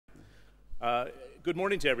Good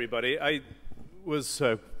morning to everybody. I was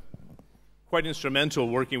quite instrumental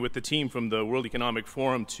working with the team from the World Economic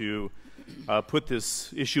Forum to put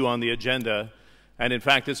this issue on the agenda. And in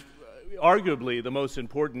fact, it's arguably the most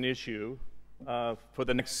important issue for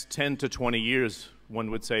the next 10 to 20 years, one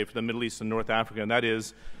would say, for the Middle East and North Africa, and that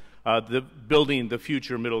is building the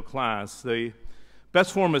future middle class. The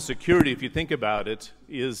best form of security, if you think about it,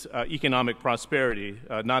 is economic prosperity,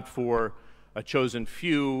 not for a chosen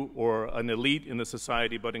few or an elite in the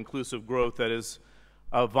society, but inclusive growth that is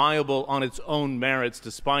viable on its own merits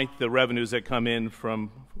despite the revenues that come in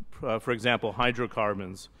from, for example,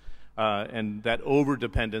 hydrocarbons and that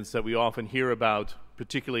overdependence that we often hear about,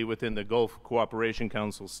 particularly within the Gulf Cooperation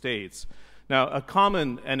Council states. Now, a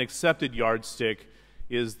common and accepted yardstick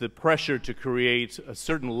is the pressure to create a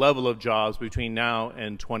certain level of jobs between now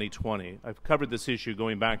and 2020. I've covered this issue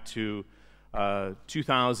going back to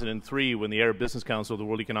 2003 when the Arab Business Council of the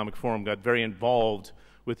World Economic Forum got very involved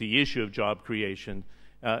with the issue of job creation.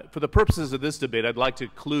 For the purposes of this debate, I'd like to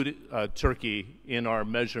include Turkey in our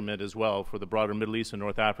measurement as well for the broader Middle East and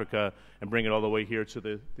North Africa and bring it all the way here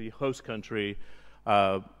to the host country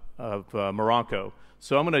of Morocco.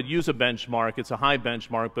 So I'm going to use a benchmark. It's a high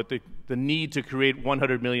benchmark, but the need to create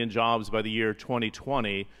 100 million jobs by the year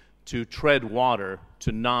 2020 to tread water,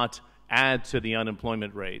 to not add to the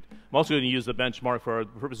unemployment rate. I'm also going to use the benchmark for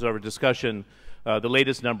the purposes of our discussion, the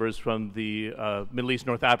latest numbers from the Middle East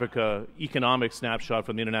North Africa economic snapshot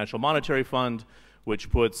from the International Monetary Fund, which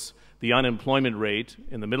puts the unemployment rate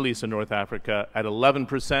in the Middle East and North Africa at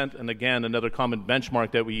 11%. And again, another common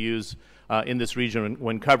benchmark that we use in this region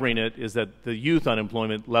when covering it is that the youth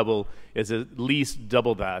unemployment level is at least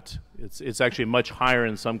double that. It's actually much higher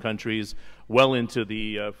in some countries, well into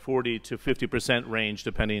the 40 to 50% range,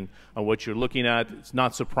 depending on what you're looking at. It's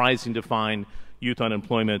not surprising to find youth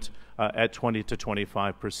unemployment at 20 to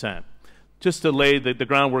 25%. Just to lay the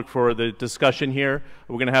groundwork for the discussion here,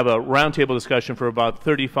 we're going to have a roundtable discussion for about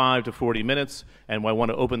 35 to 40 minutes, and I want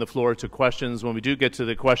to open the floor to questions. When we do get to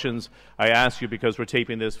the questions, I ask you, because we're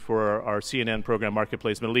taping this for our CNN program,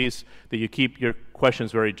 Marketplace Middle East, that you keep your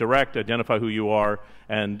questions very direct, identify who you are,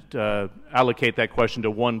 and allocate that question to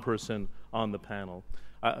one person on the panel.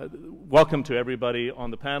 Welcome to everybody on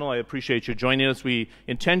the panel. I appreciate you joining us. We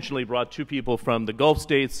intentionally brought two people from the Gulf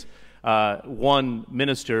states, one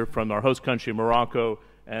minister from our host country, Morocco,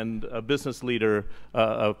 and a business leader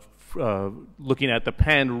looking at the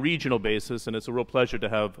pan-regional basis, and it's a real pleasure to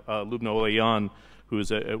have Lubna Olayan, who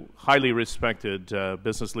is a highly respected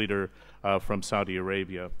business leader from Saudi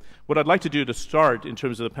Arabia. What I'd like to do to start in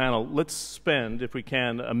terms of the panel, let's spend, if we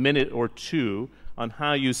can, a minute or two on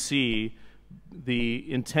how you see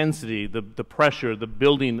the intensity, the pressure, the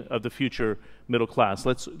building of the future middle class.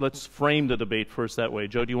 Let's frame the debate first that way.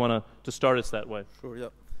 Joe, do you want to start us that way? Sure, yeah.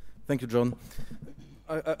 Thank you, John.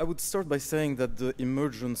 I would start by saying that the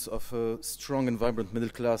emergence of a strong and vibrant middle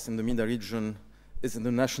class in the MENA region is in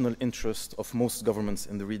the national interest of most governments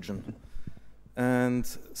in the region. And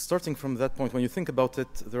starting from that point, when you think about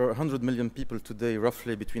it, there are 100 million people today,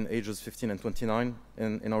 roughly between ages 15 and 29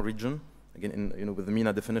 in our region, again, with the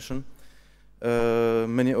MENA definition.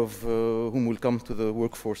 Many of whom will come to the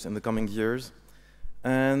workforce in the coming years.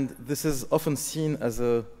 And this is often seen as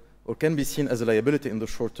or can be seen as a liability in the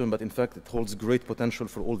short term, but in fact it holds great potential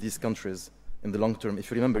for all these countries in the long term.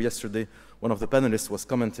 If you remember yesterday, one of the panelists was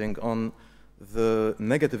commenting on the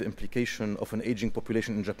negative implication of an aging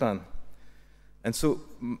population in Japan. And so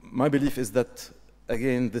my belief is that,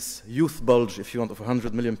 again, this youth bulge, if you want, of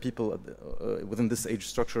 100 million people within this age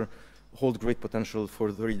structure hold great potential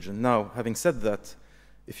for the region. Now, having said that,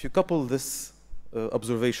 if you couple this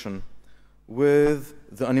observation with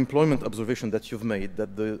the unemployment observation that you've made,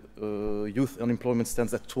 that the youth unemployment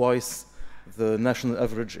stands at twice the national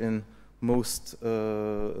average in most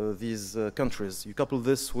these countries, you couple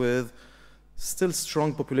this with still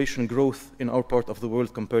strong population growth in our part of the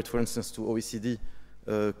world compared, for instance, to OECD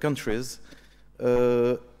countries,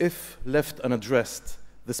 if left unaddressed,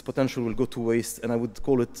 this potential will go to waste, and I would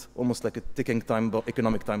call it almost like a ticking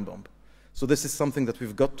economic time bomb. So this is something that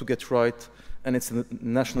we've got to get right, and it's in the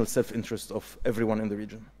national self-interest of everyone in the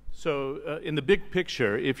region. So in the big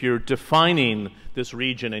picture, if you're defining this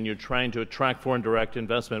region and you're trying to attract foreign direct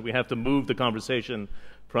investment, we have to move the conversation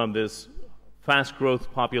from this fast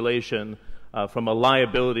growth population from a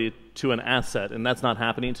liability to an asset, and that's not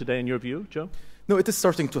happening today in your view, Joe? No, it is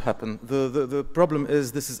starting to happen. The problem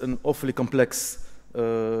is this is an awfully complex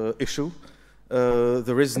issue.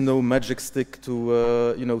 There is no magic stick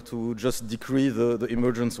to, to just decree the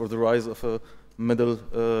emergence or the rise of a middle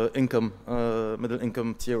income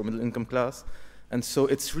tier or middle income class. And so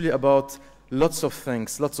it's really about lots of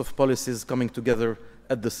things, lots of policies coming together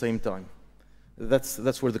at the same time.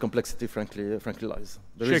 That's where the complexity, frankly lies.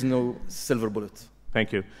 There is no silver bullet.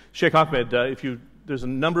 Thank you. Sheikh Ahmed, there's a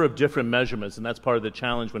number of different measurements, and that's part of the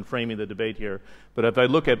challenge when framing the debate here. But if I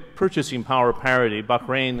look at purchasing power parity,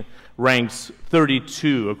 Bahrain ranks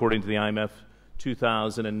 32, according to the IMF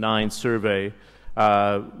 2009 survey,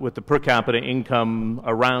 with the per capita income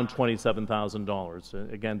around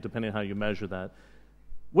 $27,000, again, depending on how you measure that.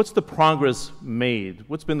 What's the progress made?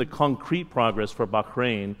 What's been the concrete progress for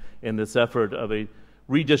Bahrain in this effort of a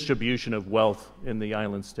redistribution of wealth in the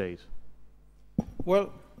island state? Well,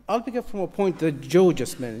 I'll pick up from a point that Joe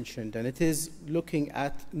just mentioned, and it is looking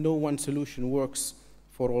at no one solution works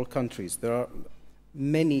for all countries. There are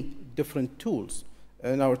many different tools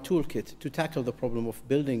in our toolkit to tackle the problem of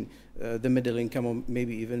building the middle income, or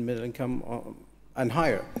maybe even middle income and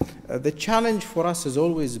higher. The challenge for us has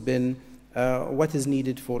always been what is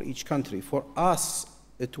needed for each country. For us,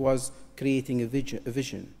 it was creating a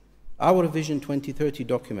vision. Our Vision 2030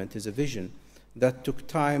 document is a vision that took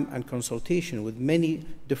time and consultation with many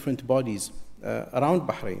different bodies around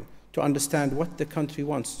Bahrain to understand what the country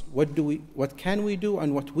wants, what can we do,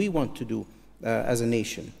 and what we want to do as a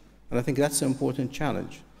nation. And I think that's an important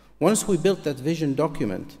challenge. Once we built that vision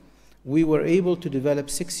document, we were able to develop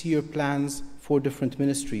 6-year plans for different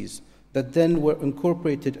ministries that then were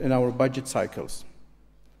incorporated in our budget cycles.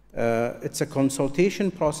 It's a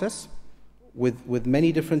consultation process with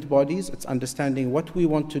many different bodies. It's understanding what we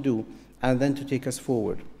want to do and then to take us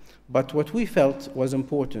forward. But what we felt was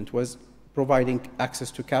important was providing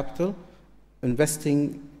access to capital,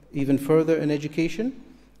 investing even further in education,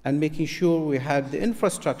 and making sure we had the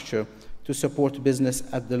infrastructure to support business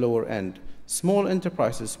at the lower end. Small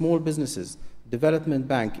enterprises, small businesses, development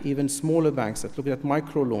bank, even smaller banks that look at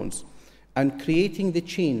microloans, and creating the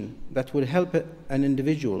chain that will help an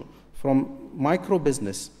individual from micro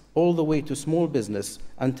business all the way to small business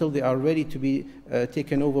until they are ready to be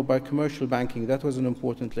taken over by commercial banking. That was an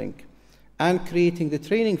important link. And creating the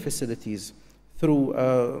training facilities through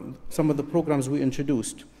some of the programs we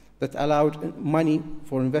introduced that allowed money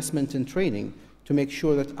for investment in training to make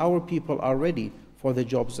sure that our people are ready for the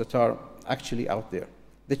jobs that are actually out there.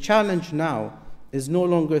 The challenge now is no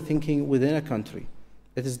longer thinking within a country.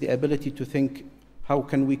 It is the ability to think, how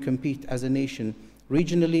can we compete as a nation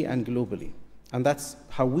regionally and globally? And that's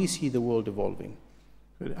how we see the world evolving.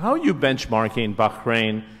 How are you benchmarking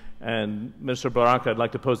Bahrain? And Mr. Baraka, I'd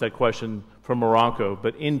like to pose that question for Morocco,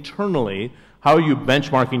 but internally, how are you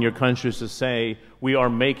benchmarking your countries to say we are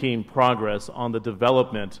making progress on the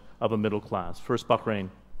development of a middle class? First, Bahrain.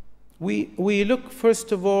 We look,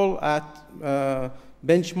 first of all, at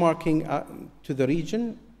benchmarking to the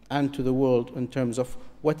region and to the world in terms of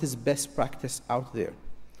what is best practice out there.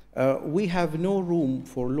 We have no room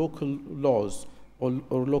for local laws or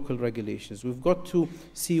local regulations. We've got to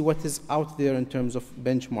see what is out there in terms of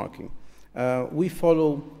benchmarking. We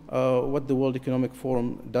follow what the World Economic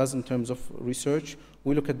Forum does in terms of research.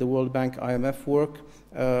 We look at the World Bank, IMF work.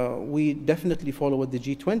 We definitely follow what the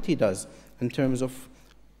G20 does in terms of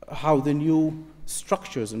how the new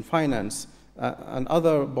structures in finance and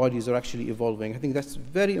other bodies are actually evolving. I think that's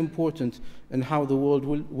very important in how the world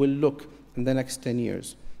will look in the next 10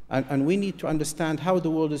 years. And we need to understand how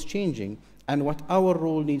the world is changing and what our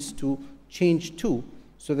role needs to change to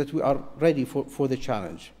so that we are ready for the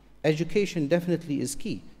challenge. Education definitely is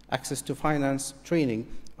key. Access to finance, training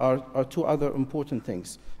are two other important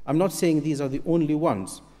things. I'm not saying these are the only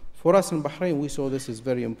ones. For us in Bahrain, we saw this as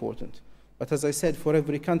very important. But as I said, for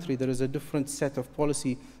every country, there is a different set of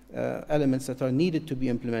policy elements that are needed to be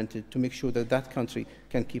implemented to make sure that that country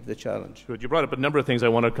can keep the challenge. Good. You brought up a number of things I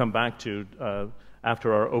want to come back to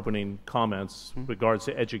after our opening comments with regards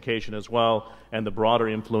to education as well and the broader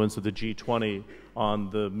influence of the G20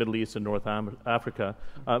 on the Middle East and North Africa.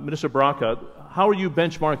 Minister Baraka, how are you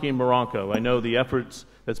benchmarking Morocco? I know the efforts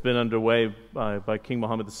that's been underway by King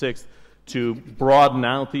Mohammed VI to broaden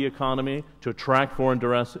out the economy, to attract foreign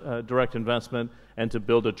direct investment, and to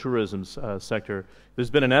build a tourism sector.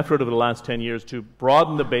 There's been an effort over the last 10 years to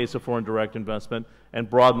broaden the base of foreign direct investment and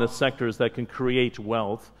broaden the sectors that can create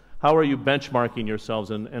wealth. How are you benchmarking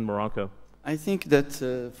yourselves in Morocco? I think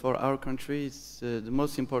that for our country, the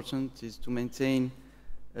most important is to maintain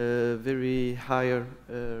a very higher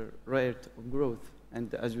rate of growth.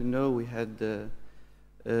 And as you know, we had the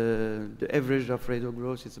average of rate of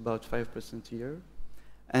growth is about 5% a year.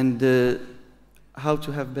 And how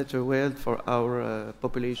to have better wealth for our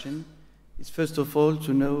population is first of all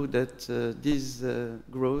to know that this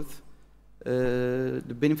growth,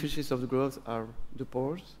 the beneficiaries of the growth are the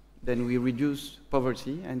poor. Then we reduce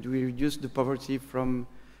poverty, and we reduce the poverty from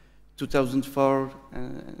 2004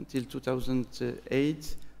 until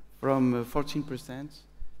 2008 from 14%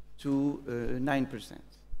 to 9%.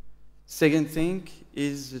 Second thing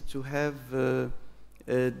is to have a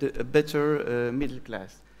better middle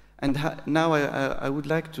class. And now I would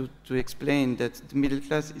like to explain that the middle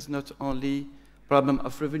class is not only problem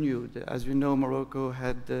of revenue. As you know, Morocco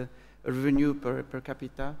had a revenue per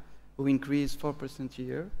capita who increased 4% a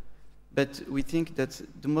year. But we think that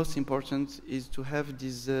the most important is to have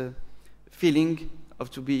this feeling of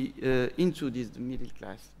to be into this middle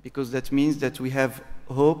class, because that means that we have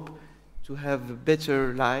hope to have a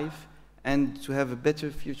better life and to have a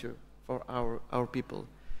better future for our people.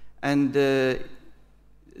 And the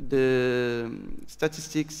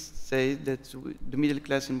statistics say that the middle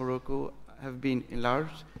class in Morocco have been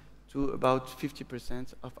enlarged to about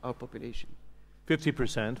 50% of our population.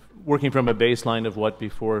 50%, working from a baseline of what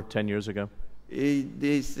before 10 years ago?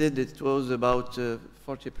 They said it was about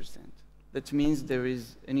 40%. That means there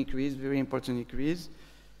is an increase, very important increase,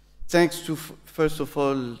 thanks to, first of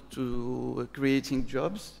all, to creating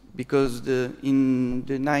jobs, because in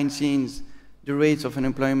the 19s, the rate of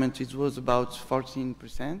unemployment was about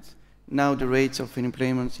 14%. Now the rate of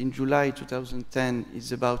unemployment in July 2010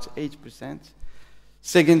 is about 8%.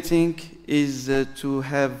 Second thing is to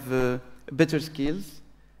have better skills.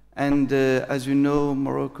 And as you know,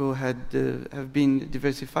 Morocco have been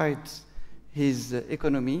diversified his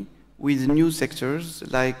economy with new sectors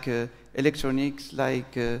like electronics,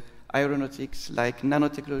 like aeronautics, like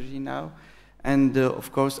nanotechnology now, and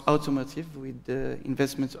of course automotive with the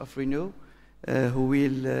investments of Renault, who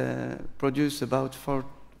will produce about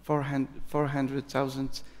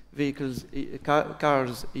 400,000 vehicles,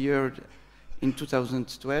 cars a year in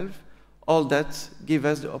 2012. All that give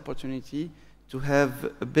us the opportunity to have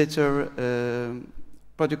a better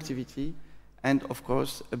productivity and, of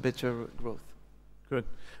course, a better growth. Good.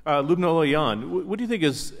 Lubna, Olayan, what do you think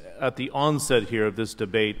is, at the onset here of this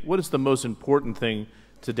debate, what is the most important thing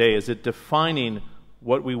today? Is it defining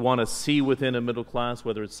what we want to see within a middle class,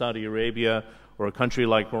 whether it's Saudi Arabia or a country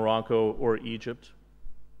like Morocco or Egypt?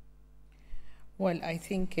 Well, I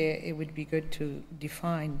think it would be good to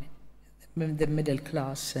define the middle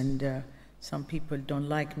class, and some people don't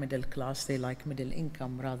like middle class, they like middle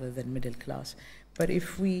income rather than middle class. But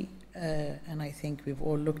if we, and I think we've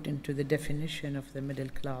all looked into the definition of the middle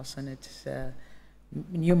class, and it's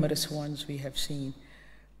numerous ones we have seen.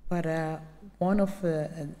 But one of,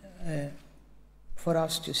 for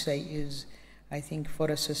us to say is, I think for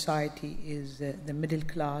a society is the middle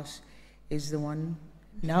class is the one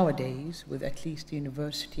nowadays with at least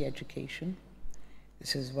university education.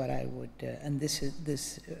 This is what I would, and this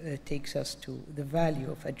takes us to the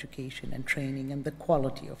value of education and training and the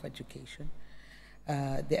quality of education,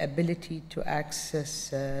 the ability to access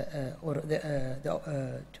to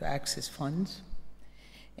access funds,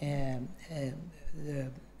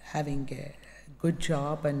 having a good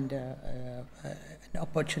job and an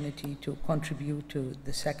opportunity to contribute to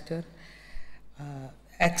the sector.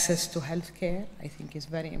 Access to healthcare, I think, is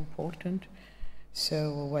very important.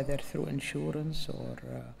 So whether through insurance or,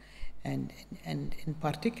 and in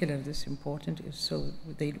particular, this important is so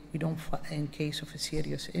we don't, in case of a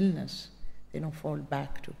serious illness, they don't fall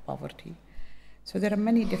back to poverty. So there are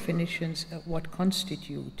many definitions of what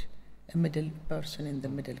constitute a middle person in the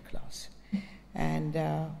middle class. And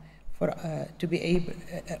to be able,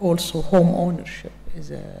 also home ownership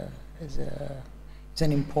is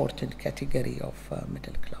an important category of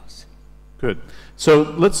middle class. Good. So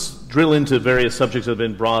let's drill into various subjects that have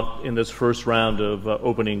been brought in this first round of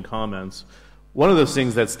opening comments. One of those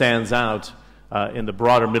things that stands out in the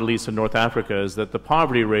broader Middle East and North Africa is that the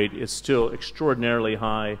poverty rate is still extraordinarily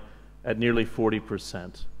high at nearly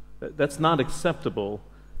 40%. That's not acceptable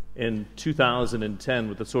in 2010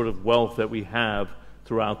 with the sort of wealth that we have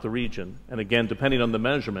throughout the region. And again, depending on the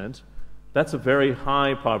measurement, that's a very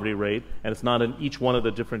high poverty rate, and it's not in each one of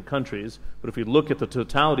the different countries. But if we look at the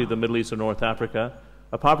totality of the Middle East and North Africa,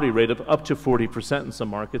 a poverty rate of up to 40% in some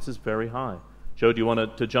markets is very high. Joe, do you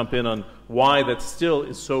want to jump in on why that still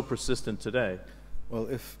is so persistent today? Well,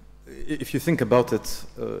 if you think about it,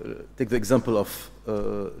 take the example of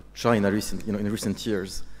China in recent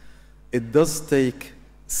years. It does take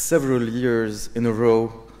several years in a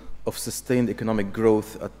row of sustained economic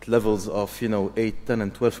growth at levels of 8, 10,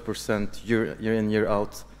 and 12% year in, year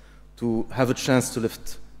out to have a chance to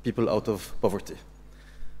lift people out of poverty.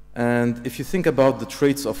 And if you think about the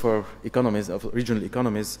traits of our economies, of regional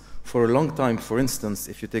economies, for a long time, for instance,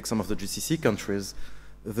 if you take some of the GCC countries,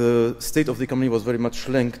 the state of the economy was very much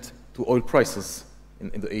linked to oil prices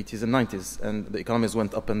in the 80s and 90s, and the economies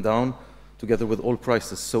went up and down together with oil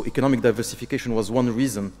prices. So economic diversification was one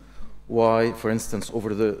reason why, for instance,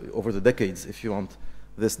 over the decades, if you want,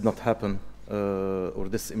 this did not happen, or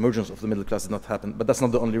this emergence of the middle class did not happen. But that's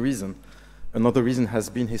not the only reason. Another reason has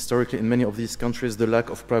been historically in many of these countries the lack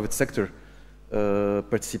of private sector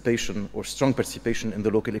participation or strong participation in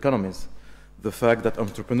the local economies. The fact that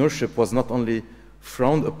entrepreneurship was not only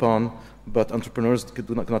frowned upon, but entrepreneurs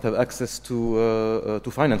do not have access to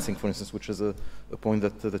financing, for instance, which is a point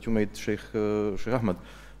that you made, Sheikh Ahmed.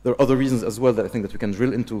 There are other reasons as well that I think that we can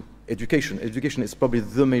drill into. Education. Education is probably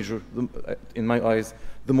the major, in my eyes,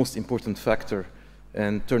 the most important factor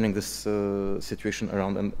in turning this situation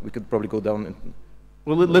around, and we could probably go down.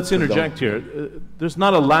 Well, let's interject here. There's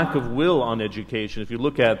not a lack of will on education. If you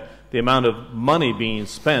look at the amount of money being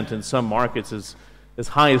spent in some markets as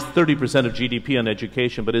high as 30% of GDP on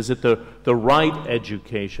education, but is it the right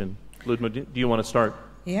education? Lubna, do you want to start?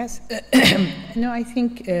 Yes. No, I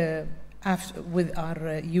think with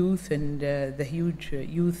our youth and the huge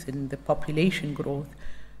youth and the population growth,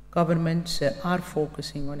 governments are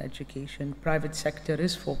focusing on education. Private sector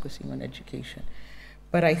is focusing on education.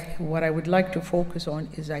 But what I would like to focus on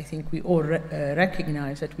is I think we all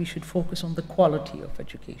recognize that we should focus on the quality of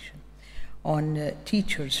education, on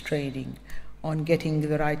teachers training, on getting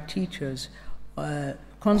the right teachers,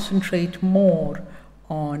 concentrate more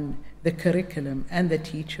on the curriculum and the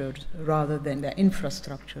teachers rather than the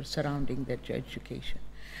infrastructure surrounding their education.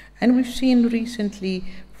 And we've seen recently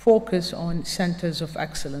focus on centers of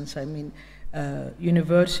excellence. I mean,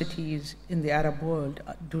 universities in the Arab world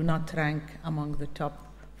do not rank among the top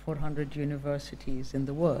 400 universities in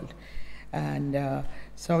the world. And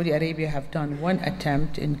Saudi Arabia have done one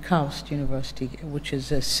attempt in KAUST University, which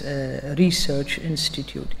is a research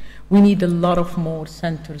institute. We need a lot of more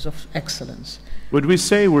centers of excellence. Would we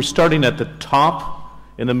say we're starting at the top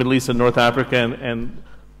in the Middle East and North Africa and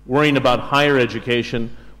worrying about higher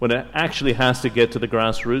education when it actually has to get to the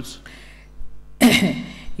grassroots?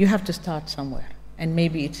 You have to start somewhere. And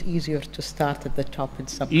maybe it's easier to start at the top in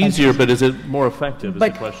some Easier, countries. but is it more effective is the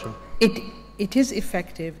question. It is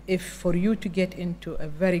effective if for you to get into a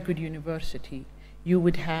very good university, you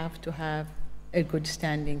would have to have a good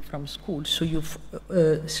standing from school. So you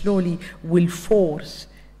slowly will force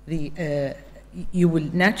you will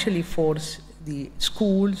naturally force the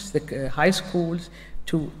schools, the high schools,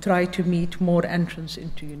 to try to meet more entrance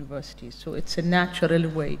into universities. So it's a natural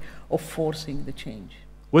way of forcing the change.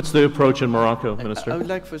 What's the approach in Morocco, Minister? I would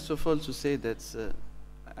like, first of all, to say that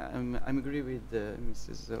I agree with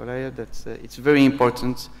Mrs. Olayan that it's very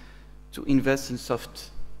important to invest in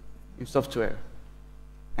software,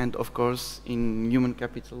 and of course in human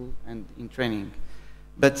capital and in training.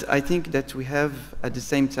 But I think that we have, at the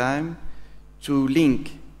same time, to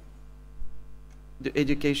link the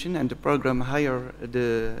education and the program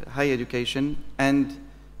the higher education and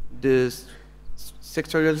the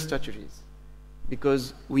sectorial strategies.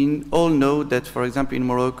 Because we all know that, for example, in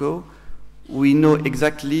Morocco, we know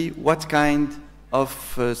exactly what kind of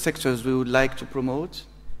sectors we would like to promote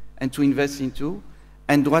and to invest into,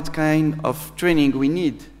 and what kind of training we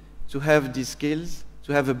need to have these skills,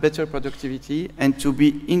 to have a better productivity, and to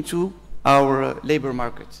be into our labor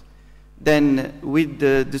market. Then with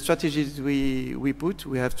the strategies we put,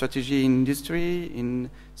 we have strategy in industry,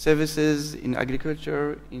 in services, in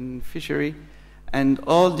agriculture, in fishery, and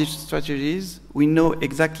all these strategies, we know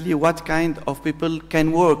exactly what kind of people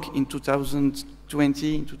can work in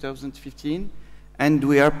 2020, in 2015, and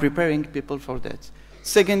we are preparing people for that.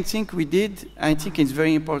 Second thing we did, I think it's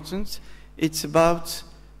very important, it's about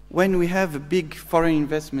when we have a big foreign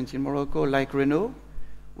investment in Morocco, like Renault,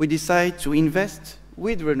 we decide to invest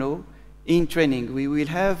with Renault in training. We will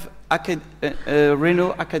have a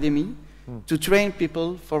Renault Academy to train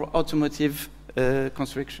people for automotive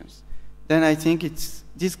constructions. Then I think it's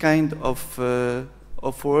this kind of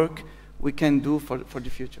work we can do for the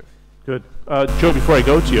future. Good. Joe, before I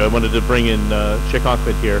go to you, I wanted to bring in Sheikh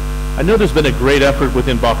Ahmed here. I know there's been a great effort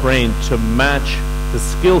within Bahrain to match the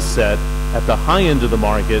skill set at the high end of the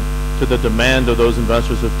market to the demand of those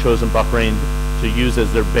investors who have chosen Bahrain to use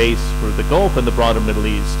as their base for the Gulf and the broader Middle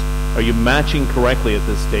East. Are you matching correctly at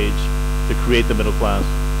this stage to create the middle class?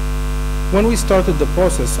 When we started the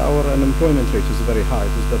process, our unemployment rate was very high,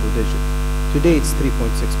 it was double digit. Today it's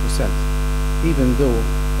 3.6%, even though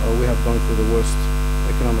we have gone through the worst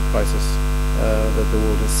economic crisis that the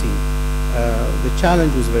world has seen. The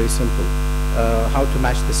challenge was very simple, how to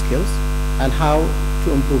match the skills and how to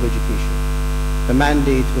improve education. The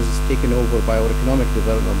mandate was taken over by our Economic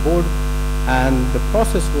Development Board, and the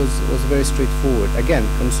process was very straightforward. Again,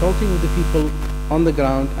 consulting with the people on the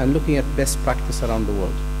ground and looking at best practice around the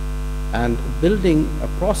world, and building a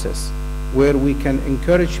process where we can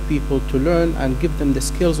encourage people to learn and give them the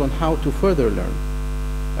skills on how to further learn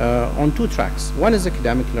on two tracks. One is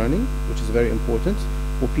academic learning, which is very important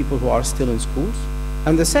for people who are still in schools.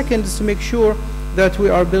 And the second is to make sure that we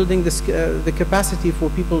are building the capacity for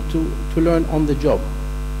people to learn on the job,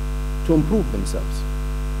 to improve themselves,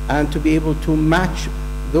 and to be able to match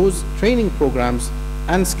those training programs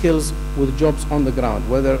and skills with jobs on the ground,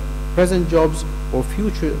 whether present jobs or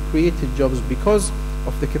future created jobs, because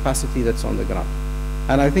of the capacity that's on the ground.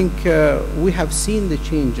 And I think we have seen the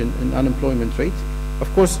change in unemployment rate.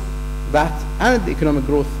 Of course, that and the economic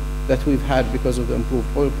growth that we've had because of the improved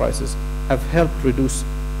oil prices have helped reduce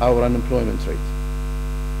our unemployment rate.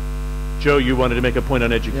 Joe, you wanted to make a point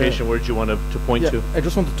on education. Where did you want to point to? I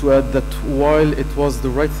just wanted to add that while it was the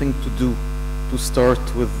right thing to do to start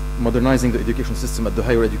with modernizing the education system at the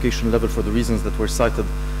higher education level for the reasons that were cited,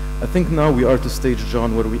 I think now we are at a stage,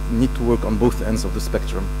 John, where we need to work on both ends of the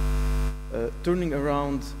spectrum. Turning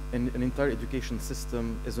around an entire education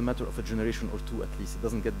system is a matter of a generation or two at least. It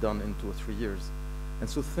doesn't get done in 2 or 3 years. And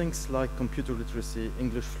so things like computer literacy,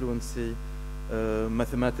 English fluency,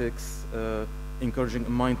 mathematics, encouraging a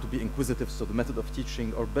mind to be inquisitive, so the method of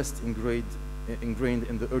teaching are best ingrained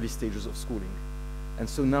in the early stages of schooling. And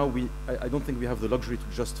so now I don't think we have the luxury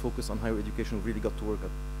to just focus on higher education. We've really got to work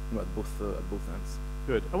at both ends.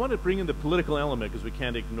 Good. I want to bring in the political element because we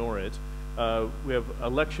can't ignore it. We have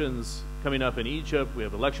elections coming up in Egypt. We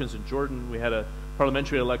have elections in Jordan. We had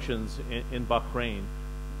parliamentary elections in Bahrain.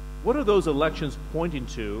 What are those elections pointing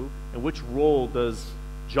to, and which role does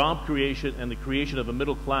job creation and the creation of a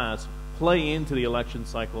middle class play into the election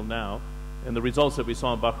cycle now, and the results that we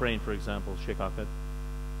saw in Bahrain, for example, Sheikh Ahmed?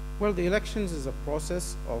 Well, the elections is a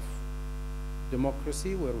process of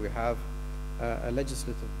democracy where we have a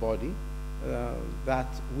legislative body that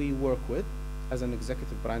we work with as an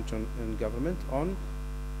executive branch in government on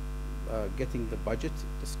getting the budget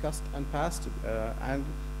discussed and passed and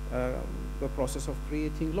the process of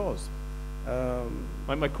creating laws.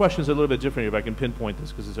 My question is a little bit different if I can pinpoint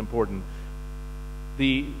this because it's important.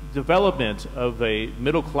 The development of a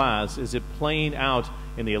middle class, is it playing out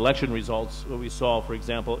in the election results what we saw, for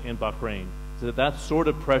example, in Bahrain? Is it that sort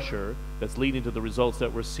of pressure that's leading to the results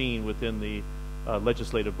that we're seeing within the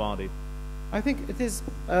legislative body? I think it is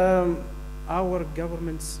our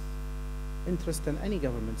government's interest and any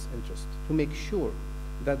government's interest to make sure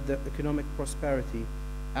that the economic prosperity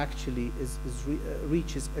actually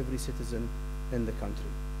reaches every citizen in the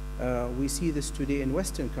country. We see this today in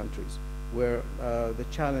Western countries where the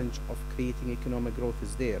challenge of creating economic growth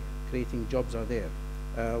is there, creating jobs are there.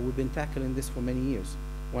 We've been tackling this for many years.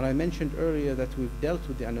 When I mentioned earlier that we've dealt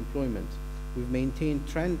with the unemployment, we've maintained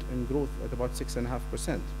trend and growth at about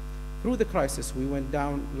 6.5%. Through the crisis, we went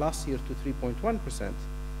down last year to 3.1%.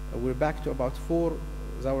 We're back to about 4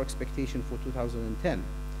 is our expectation for 2010.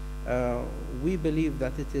 We believe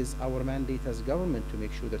that it is our mandate as government to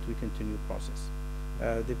make sure that we continue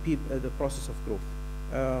the process of growth.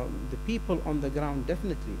 The people on the ground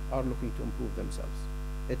definitely are looking to improve themselves.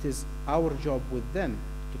 It is our job with them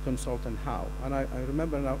to consult on how. And I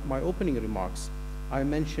remember in my opening remarks, I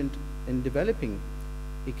mentioned in developing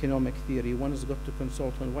economic theory, one has got to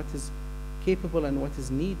consult on what is capable and what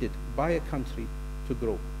is needed by a country to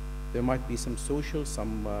grow. There might be some social,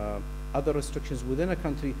 some other restrictions within a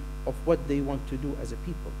country of what they want to do as a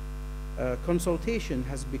people. Consultation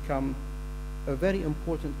has become a very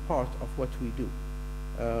important part of what we do.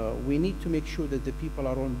 We need to make sure that the people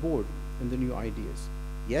are on board in the new ideas.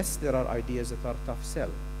 Yes, there are ideas that are tough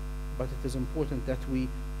sell, but it is important that we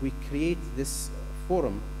create this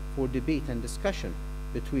forum for debate and discussion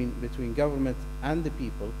between government and the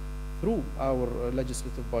people through our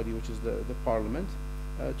legislative body, which is the parliament,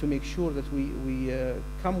 to make sure that we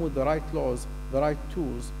come with the right laws, the right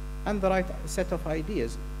tools, and the right set of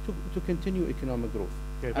ideas to continue economic growth.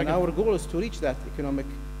 Okay, and our goal is to reach that economic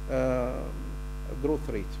growth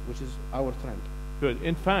rate, which is our trend. Good.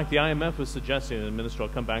 In fact, the IMF is suggesting, and Minister, I'll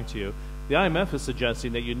come back to you, the IMF is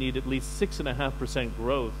suggesting that you need at least 6.5%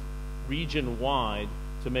 growth region-wide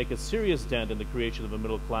to make a serious dent in the creation of a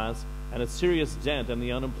middle class and a serious dent in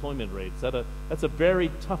the unemployment rate. That's a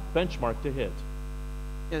very tough benchmark to hit.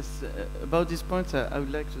 Yes, about this point, I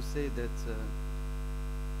would like to say that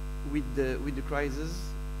with the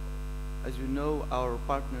crisis, as you know, our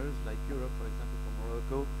partners like Europe, for example, from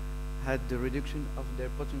Morocco, had the reduction of their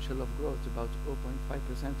potential of growth, about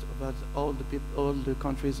 0.5% about all the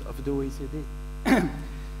countries of the OECD.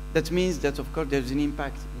 That means that, of course, there's an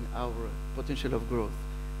impact in our potential of growth.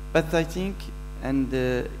 But I think, and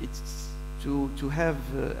it's to have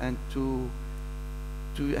and to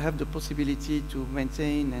to have the possibility to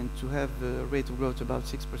maintain and to have a rate of growth about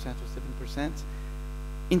 6% or 7%,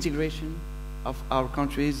 integration of our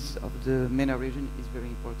countries of the MENA region is very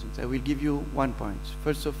important. I will give you 1 point.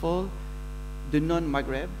 First of all, the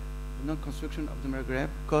non-Maghreb, the non-construction of the Maghreb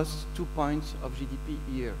costs 2 points of GDP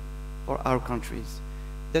a year for our countries.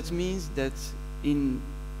 That means that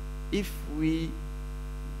if we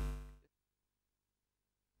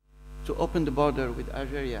to open the border with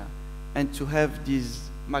Algeria and to have this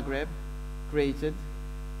Maghreb created,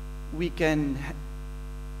 we can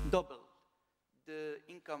double the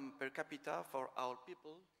income per capita for our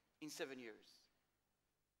people in 7 years.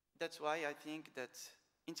 That's why I think that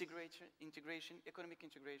economic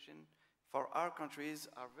integration for our countries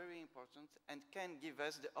are very important and can give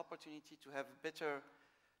us the opportunity to have better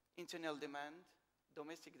internal demand,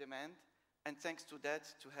 domestic demand, and thanks to that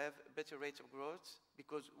to have a better rate of growth,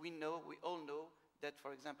 because we all know that,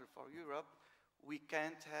 for example, for Europe, we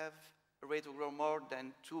can't have a rate of growth more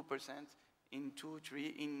than 2% in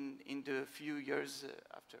the few years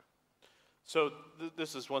after. So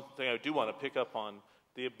this is one thing I do want to pick up on,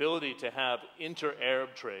 the ability to have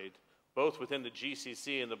inter-Arab trade, both within the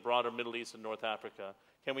GCC and the broader Middle East and North Africa.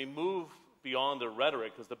 Can we move beyond the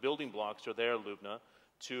rhetoric, because the building blocks are there, Lubna,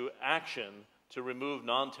 to action to remove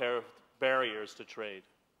non-tariff barriers to trade?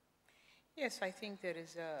 Yes, I think there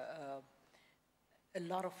is a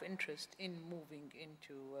lot of interest in moving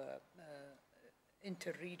into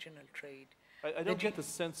interregional trade. I don't get the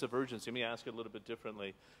sense of urgency. Let me ask it a little bit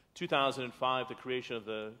differently. 2005, the creation of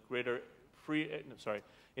the Greater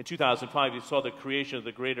in 2005, you saw the creation of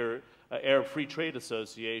the Greater Arab Free Trade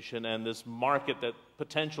Association and this market, that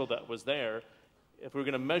potential that was there. If we're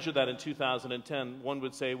going to measure that in 2010, one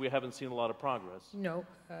would say we haven't seen a lot of progress. No,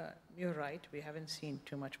 you're right. We haven't seen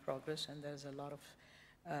too much progress, and there's a lot of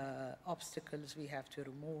obstacles we have to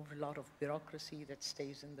remove, a lot of bureaucracy that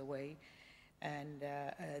stays in the way. And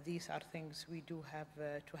these are things we do have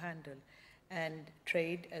to handle. And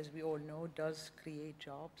trade, as we all know, does create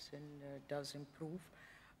jobs and does improve.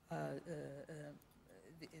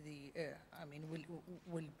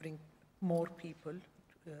 Will bring more people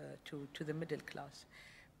to the middle class.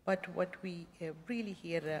 But what we really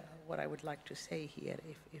hear, what I would like to say here,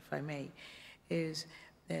 if I may, is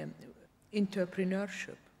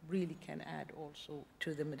entrepreneurship really can add also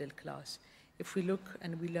to the middle class. If we look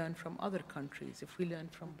and we learn from other countries, if we learn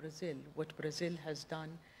from Brazil, what Brazil has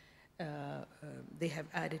done, they have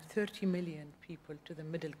added 30 million people to the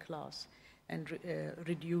middle class and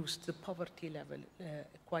reduced the poverty level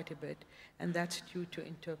quite a bit, and that's due to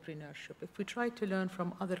entrepreneurship. If we try to learn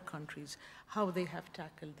from other countries how they have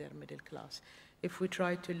tackled their middle class, if we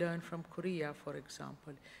try to learn from Korea, for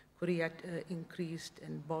example, Korea increased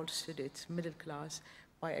and bolstered its middle class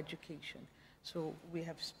by education. So we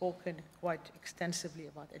have spoken quite extensively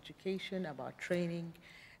about education, about training,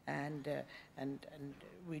 and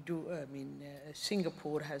we do.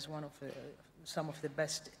 Singapore has some of the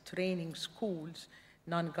best training schools,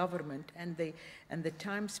 non-government, and the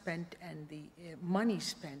time spent and the money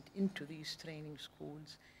spent into these training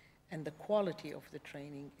schools and the quality of the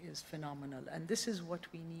training is phenomenal. And this is what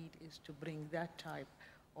we need, is to bring that type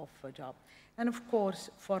of a job. And of course,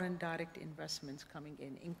 foreign direct investments coming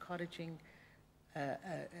in, encouraging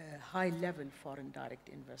high-level foreign direct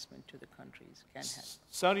investment to the countries can help.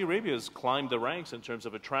 Saudi Arabia has climbed the ranks in terms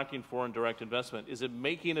of attracting foreign direct investment. Is it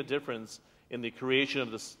making a difference in the creation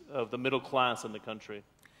of the middle class in the country?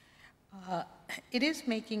 It is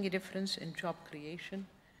making a difference in job creation.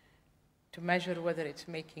 To measure whether it's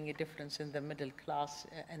making a difference in the middle class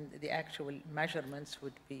and the actual measurements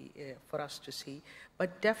would be for us to see.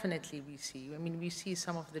 But definitely we see. We see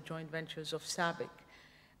some of the joint ventures of SABIC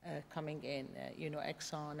coming in.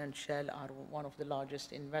 Exxon and Shell are one of the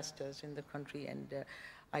largest investors in the country, and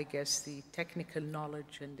I guess the technical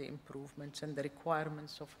knowledge and the improvements and the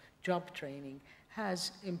requirements of job training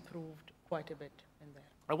has improved quite a bit in there.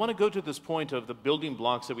 I want to go to this point of the building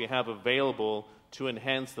blocks that we have available to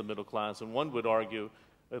enhance the middle class, and one would argue,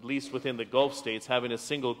 at least within the Gulf states, having a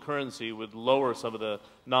single currency would lower some of the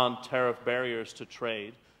non-tariff barriers to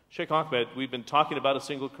trade. Sheikh Ahmed, we've been talking about a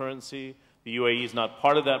single currency. The UAE is not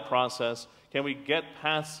part of that process. Can we get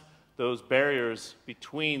past those barriers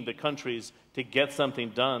between the countries to get something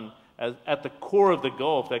done at the core of the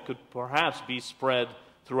Gulf that could perhaps be spread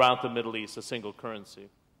throughout the Middle East, a single currency?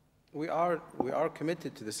 We are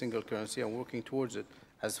committed to the single currency and working towards it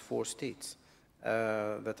as 4 states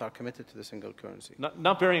that are committed to the single currency.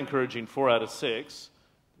 Not very encouraging, 4 out of 6,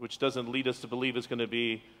 which doesn't lead us to believe it's going to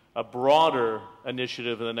be a broader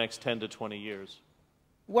initiative in the next 10 to 20 years.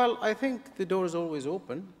 Well, I think the door is always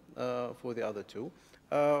open for the other two.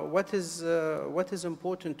 What is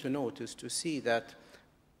important to note is to see that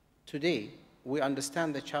today we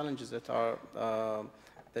understand the challenges that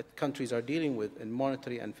that countries are dealing with in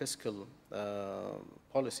monetary and fiscal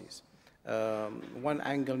policies. One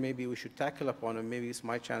angle maybe we should tackle upon, and maybe it's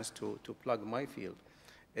my chance to plug my field,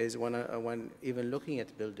 is when even looking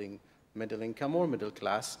at building middle income or middle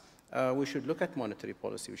class, we should look at monetary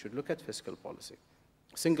policy, we should look at fiscal policy.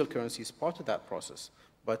 Single currency is part of that process,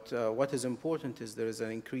 but what is important is there is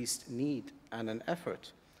an increased need and an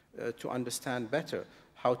effort to understand better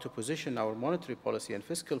how to position our monetary policy and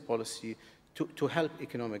fiscal policy to help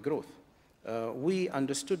economic growth. We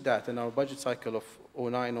understood that in our budget cycle of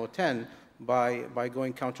 09-010 by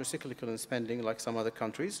going counter-cyclical in spending like some other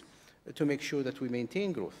countries to make sure that we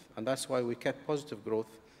maintain growth. And that's why we kept positive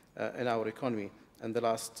growth in our economy in the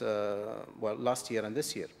last year and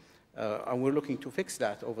this year. And we're looking to fix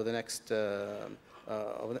that over the next,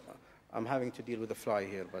 I'm having to deal with the fly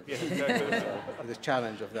here, but yeah, exactly. The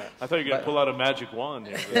challenge of that. I thought you were going to pull out a magic wand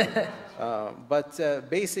here. But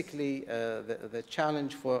basically, the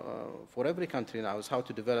challenge for every country now is how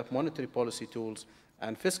to develop monetary policy tools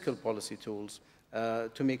and fiscal policy tools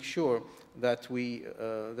to make sure that we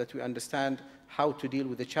understand how to deal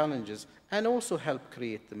with the challenges and also help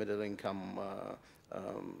create the middle income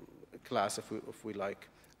class, if we like,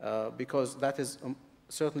 because that is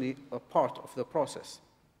certainly a part of the process.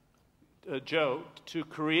 Joe, to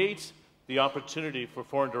create the opportunity for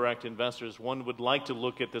foreign direct investors, one would like to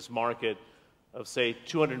look at this market of, say,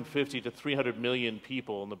 250 to 300 million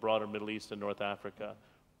people in the broader Middle East and North Africa.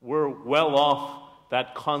 We're well off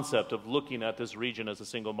that concept of looking at this region as a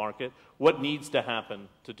single market. What needs to happen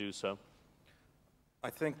to do so?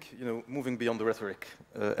 I think, moving beyond the rhetoric,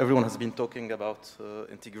 everyone has been talking about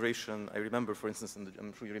integration. I remember, for instance,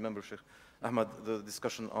 I'm sure you remember, Sheikh Ahmed, the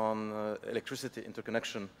discussion on electricity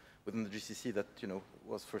interconnection within the GCC that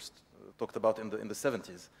was first talked about in the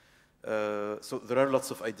 70s. So there are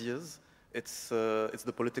lots of ideas. It's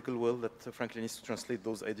the political will that frankly needs to translate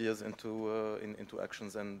those ideas into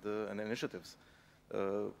actions and initiatives.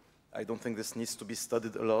 I don't think this needs to be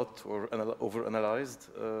studied a lot or over-analyzed.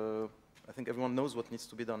 I think everyone knows what needs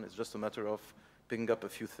to be done. It's just a matter of picking up a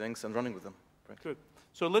few things and running with them. Good.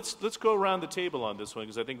 So let's go around the table on this one,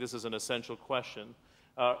 because I think this is an essential question.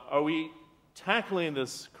 Are we tackling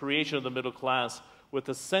this creation of the middle class with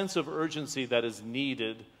a sense of urgency that is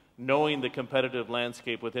needed, knowing the competitive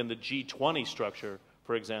landscape within the G20 structure,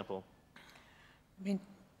 for example? I mean,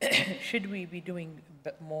 should we be doing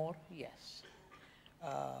more? Yes.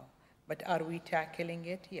 But are we tackling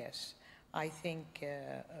it? Yes. I think,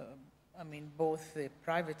 both the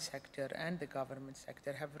private sector and the government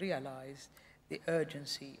sector have realized the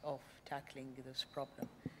urgency of tackling this problem,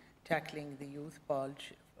 tackling the youth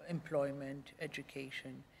bulge, employment,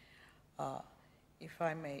 education. If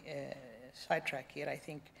I may sidetrack here, I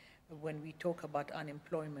think when we talk about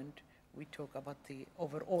unemployment, we talk about the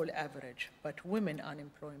overall average, but women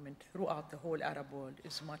unemployment throughout the whole Arab world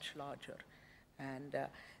is much larger. And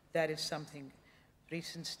that is something,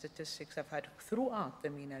 recent statistics I've had throughout the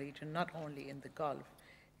MENA region, not only in the Gulf,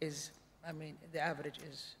 is, the average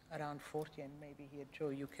is around 40, and maybe here, Joe,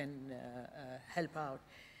 you can help out.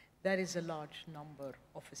 That is a large number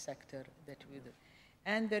of a sector that we do.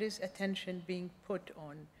 And there is attention being put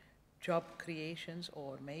on job creations,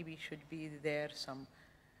 or maybe should be there some,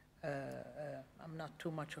 I'm not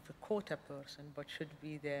too much of a quota person, but should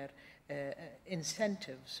be there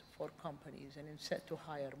incentives for companies and to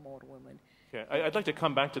hire more women. Okay. I'd like to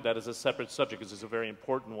come back to that as a separate subject, because it's a very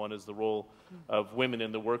important one, is the role of women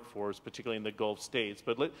in the workforce, particularly in the Gulf states.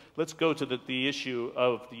 But let's go to the issue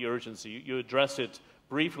of the urgency. You addressed it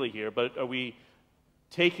briefly here, but are we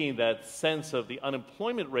taking that sense of the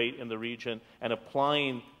unemployment rate in the region and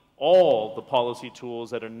applying all the policy tools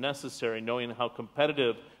that are necessary, knowing how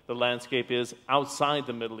competitive the landscape is outside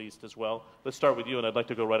the Middle East as well? Let's start with you, and I'd like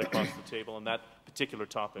to go right across the table on that particular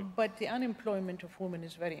topic. But the unemployment of women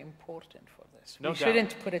is very important for this. No we doubt.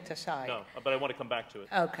 Shouldn't put it aside. No, but I want to come back to it.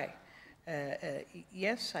 Okay.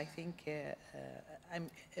 Yes, I think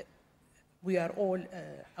we are all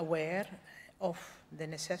aware of the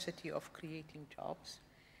necessity of creating jobs,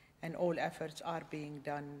 and all efforts are being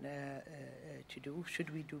done to do. Should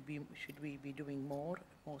we be doing more?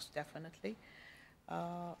 Most definitely.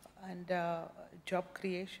 Job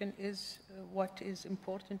creation is what is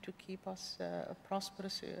important to keep us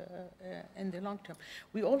prosperous in the long term.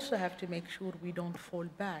 We also have to make sure we don't fall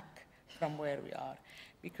back from where we are,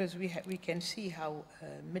 because we can see how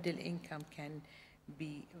middle income can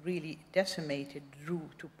be really decimated due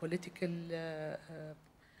to political,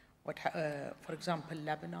 for example,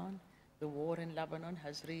 Lebanon. the war in Lebanon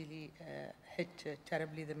has really hit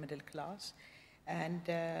terribly the middle class. And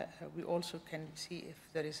we also can see if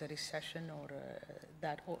there is a recession or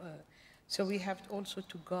so we have also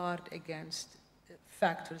to guard against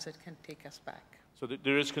factors that can take us back. So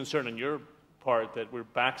there is concern on your part that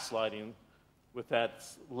we're backsliding with that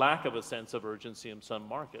lack of a sense of urgency in some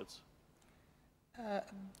markets.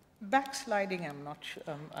 Backsliding, I'm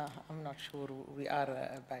not sure we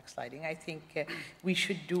are backsliding. I think we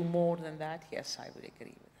should do more than that. Yes, I would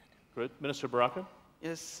agree with that. Great. Minister Baraka?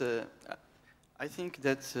 Yes, I think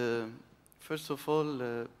that first of all,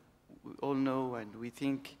 we all know and we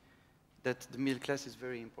think that the middle class is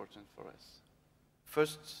very important for us.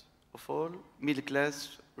 First of all, middle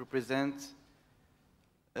class represents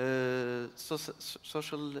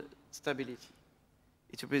social stability.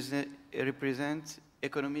 It represents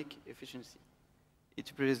economic efficiency.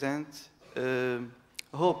 It represents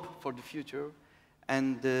hope for the future,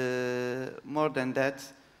 and more than that,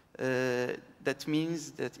 that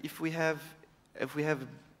means that if we have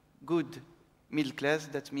good middle class,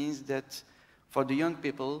 that means that for the young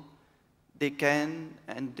people, they can,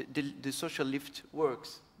 and the social lift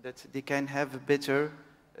works, that they can have a better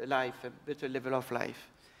life, a better level of life.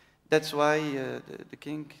 That's why the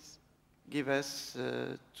King gave us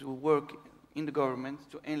to work in the government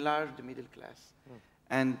to enlarge the middle class.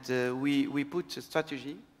 And we put a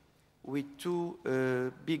strategy with two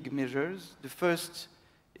big measures. The first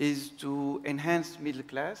is to enhance middle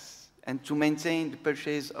class and to maintain the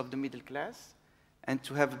purchase of the middle class and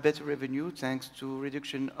to have a better revenue thanks to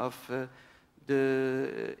reduction of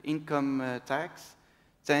the income tax,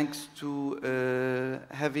 thanks to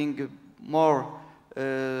having more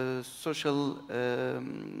social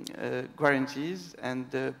guarantees and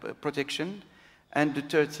protection. And the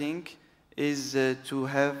third thing is to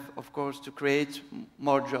have, of course, to create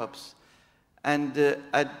more jobs. And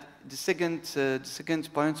at the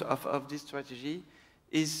second point of this strategy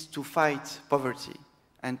is to fight poverty.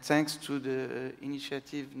 And thanks to the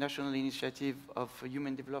initiative, national initiative of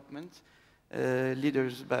human development,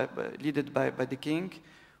 led by the King,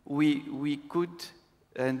 we could,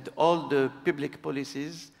 and all the public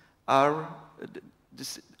policies have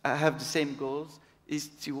the same goals, is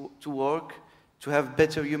to work to have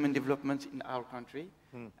better human development in our country,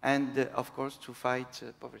 and of course to fight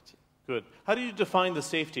poverty. Good. How do you define the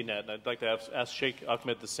safety net? I'd like to ask Sheikh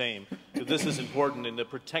Ahmed the same. This is important in the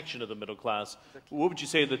protection of the middle class. Exactly. What would you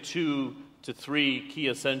say are the 2 to 3 key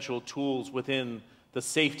essential tools within the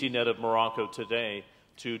safety net of Morocco today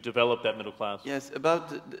to develop that middle class? Yes, about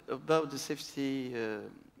the safety,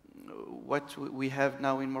 what we have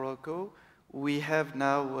now in Morocco, we have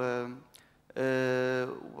now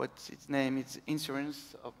what's its name? It's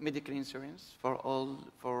insurance, of medical insurance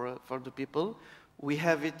for the people. We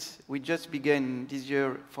have it. We just began this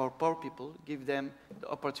year for poor people, give them the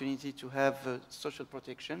opportunity to have social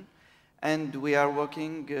protection, and we are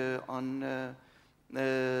working on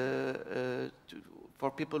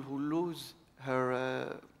for people who lose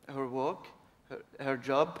her work, their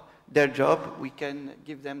job. We can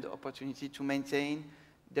give them the opportunity to maintain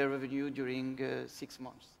their revenue during 6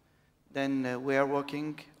 months. Then we are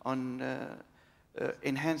working on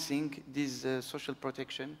enhancing this social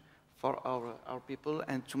protection for our people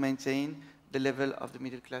and to maintain the level of the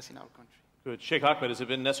middle class in our country. Good. Sheikh Ahmed, has it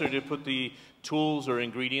been necessary to put the tools or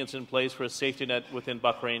ingredients in place for a safety net within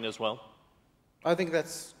Bahrain as well? I think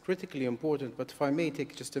that's critically important, but if I may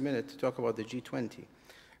take just a minute to talk about the G20.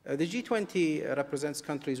 The G20 represents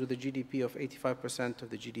countries with a GDP of 85% of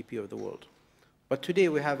the GDP of the world. But today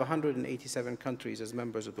we have 187 countries as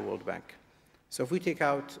members of the World Bank. So if we take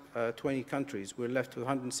out 20 countries, we're left with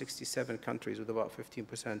 167 countries with about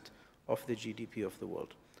 15% of the GDP of the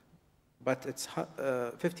world. But it's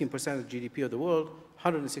 15% of the GDP of the world,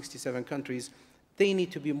 167 countries, they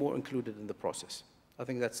need to be more included in the process. I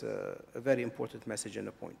think that's a very important message and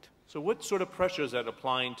a point. So what sort of pressure is that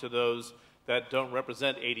applying to those that don't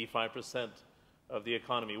represent 85% of the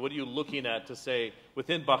economy? What are you looking at to say,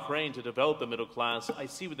 within Bahrain, to develop the middle class? I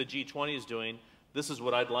see what the G20 is doing. This is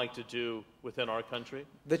what I'd like to do within our country.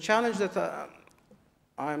 The challenge that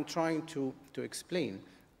I'm trying to explain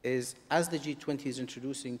is, as the G20 is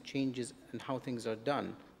introducing changes in how things are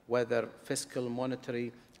done, whether fiscal,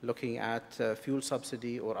 monetary, looking at fuel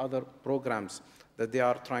subsidy or other programs that they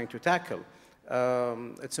are trying to tackle,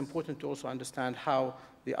 it's important to also understand how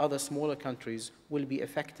the other smaller countries will be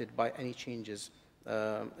affected by any changes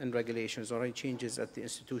in regulations or any changes at the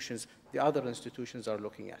institutions the other institutions are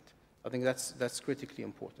looking at. I think that's critically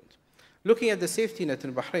important. Looking at the safety net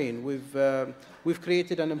in Bahrain, we've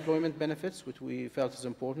created unemployment benefits, which we felt is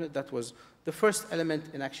important. That was The first element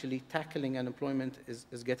in actually tackling unemployment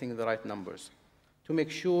is getting the right numbers. To make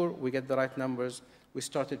sure we get the right numbers, we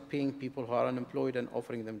started paying people who are unemployed and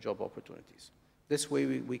offering them job opportunities. This way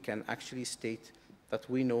we can actually state that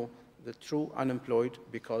we know the true unemployed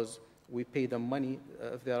because we pay them money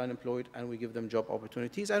if they are unemployed, and we give them job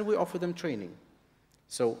opportunities, and we offer them training.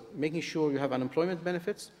 So making sure you have unemployment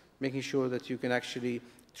benefits, making sure that you can actually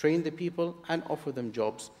train the people and offer them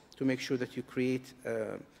jobs to make sure that you create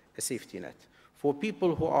a safety net. For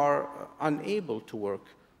people who are unable to work,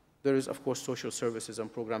 there is, of course, social services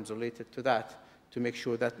and programs related to that to make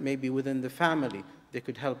sure that maybe within the family they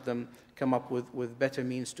could help them come up with better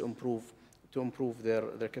means to improve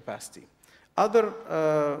their capacity. Other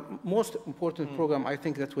most important program, I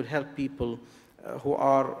think, that will help people who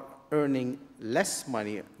are earning less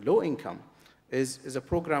money, low income, is a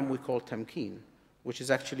program we call Tamkeen, which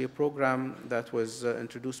is actually a program that was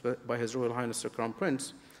introduced by His Royal Highness the Crown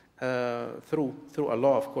Prince through a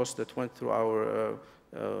law, of course, that went through our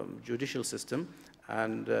judicial system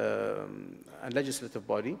and legislative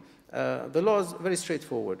body. The law is very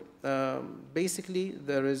straightforward. Basically,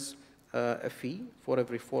 there is a fee for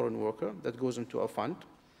every foreign worker that goes into a fund.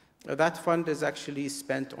 That fund is actually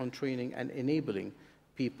spent on training and enabling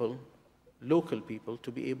people, local people,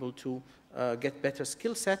 to be able to get better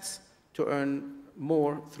skill sets to earn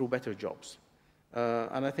more through better jobs.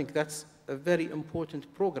 And I think that's a very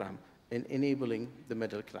important program in enabling the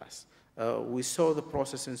middle class. We saw the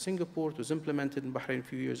process in Singapore. It was implemented in Bahrain a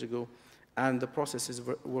few years ago, and the process is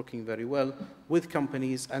working very well with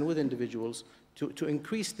companies and with individuals to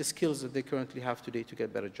increase the skills that they currently have today to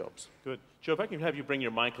get better jobs. Good. Joe, if I can have you bring your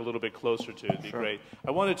mic a little bit closer to it, it'd be great.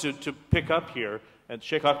 I wanted to pick up here, and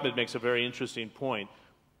Sheikh Ahmed makes a very interesting point.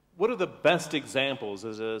 What are the best examples,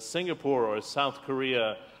 as a Singapore or a South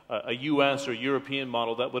Korea, a US or European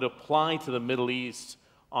model that would apply to the Middle East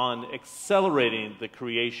on accelerating the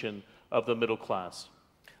creation of the middle class?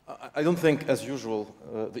 I don't think, as usual,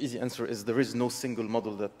 the easy answer is there is no single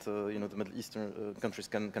model that the Middle Eastern countries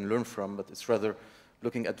can learn from, but it's rather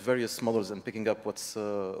looking at various models and picking up what's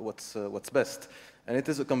best. And it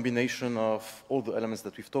is a combination of all the elements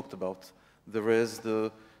that we've talked about. There is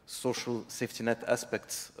the social safety net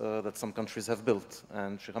aspects that some countries have built,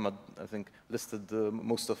 and Sheikh Ahmed, I think, listed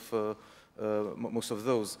most of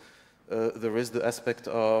those. There is the aspect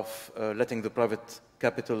of letting the private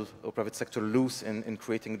capital or private sector loose in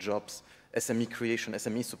creating jobs, SME creation,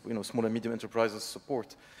 SME, small and medium enterprises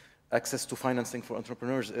support. Access to financing for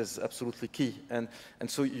entrepreneurs is absolutely key. And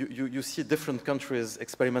so you see different countries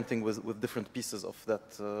experimenting with different pieces of that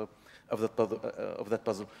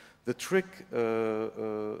puzzle. The trick,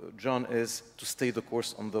 John, is to stay the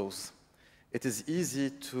course on those. It is easy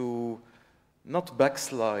to not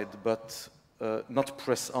backslide, but not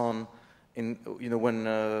press on when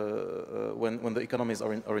the economies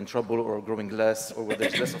are in trouble or growing less, or when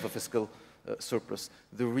there's less of a fiscal surplus.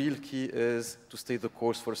 The real key is to stay the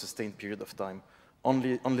course for a sustained period of time.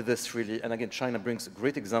 Only this really, and again, China brings a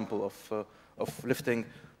great example of lifting,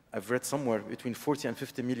 I've read somewhere, between 40 and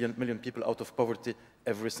 50 million people out of poverty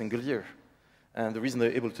every single year. And the reason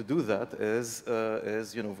they're able to do that is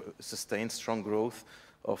sustained strong growth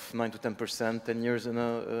of 9 to 10%, 10 years in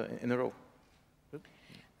a row.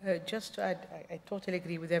 Just to add, I totally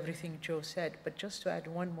agree with everything Joe said, but just to add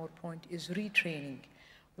one more point is retraining.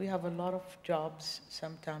 We have a lot of jobs,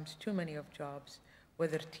 sometimes too many of jobs,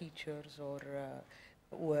 whether teachers or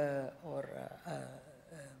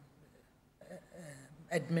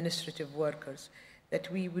administrative workers,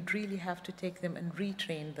 that we would really have to take them and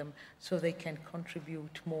retrain them so they can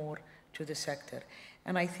contribute more to the sector.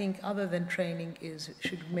 And I think other than training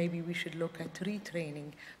maybe we should look at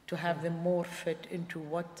retraining to have them more fit into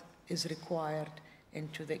what is required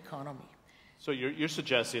into the economy. So you're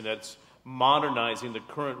suggesting that it's modernizing the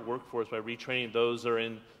current workforce by retraining those that are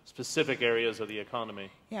in specific areas of the economy?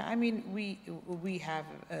 Yeah, I mean, we have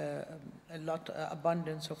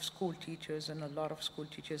abundance of school teachers, and a lot of school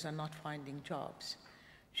teachers are not finding jobs.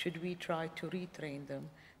 Should we try to retrain them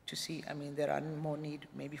to see, I mean, there are more need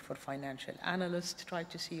maybe for financial analysts to try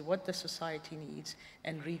to see what the society needs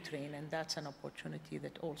and retrain, and that's an opportunity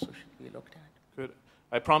that also should be looked at. Good.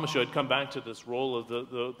 I promise you I'd come back to this role of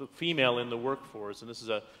the female in the workforce, and this is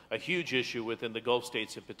a huge issue within the Gulf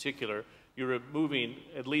states in particular. You're removing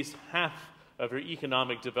at least half of your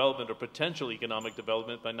economic development or potential economic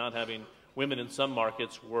development by not having women in some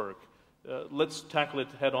markets work. Let's tackle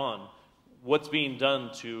it head on. What's being done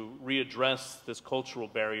to readdress this cultural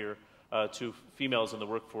barrier to females in the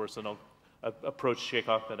workforce? And I'll approach Sheikh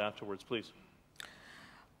Ahmed afterwards, please.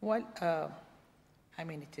 Well, I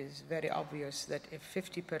mean, it is very obvious that if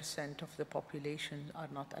 50% of the population are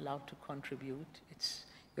not allowed to contribute,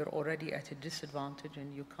 you're already at a disadvantage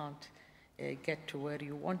and you can't get to where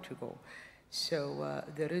you want to go. So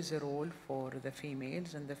there is a role for the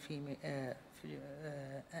females and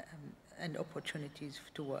and opportunities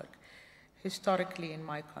to work. Historically, in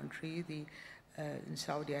my country, in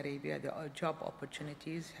Saudi Arabia, the job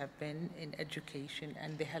opportunities have been in education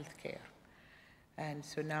and the healthcare. And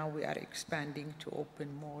so now we are expanding to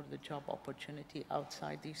open more the job opportunity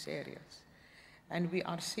outside these areas. And we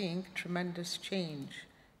are seeing tremendous change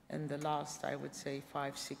in the last, I would say,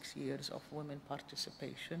 5-6 years of women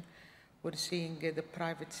participation. We're seeing the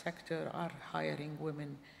private sector are hiring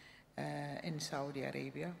women in Saudi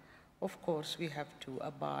Arabia. Of course, we have to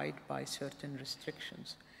abide by certain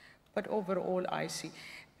restrictions. But overall, I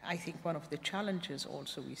think one of the challenges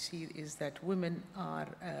also we see is that women are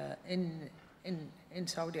in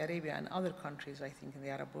Saudi Arabia and other countries, I think in the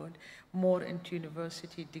Arab world, more into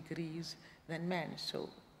university degrees than men. So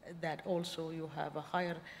that also you have a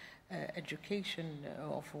higher education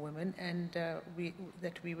of women, and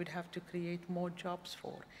that we would have to create more jobs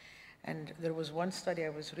for. And there was one study I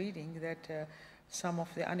was reading that some of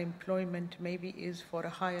the unemployment maybe is for a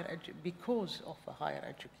higher because of a higher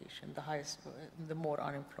education, the more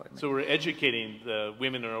unemployment. So we're educating the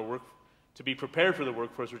women in our work to be prepared for the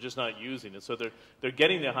workforce. We're just not using it. So they're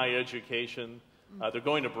getting the higher education. They're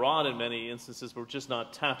going abroad in many instances, but we're just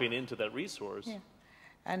not tapping into that resource. Yeah.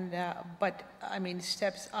 And, but, I mean,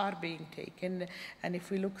 steps are being taken. And if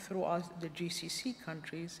we look through the GCC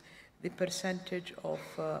countries, the percentage of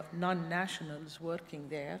non-nationals working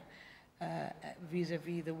there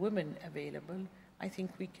vis-a-vis the women available, I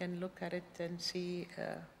think we can look at it and see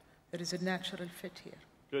there is a natural fit here.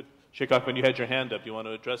 Good. Sheikh Ahmed, you had your hand up. You want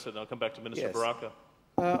to address it, and I'll come back to Minister Baraka.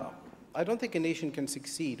 I don't think a nation can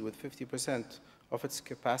succeed with 50% of its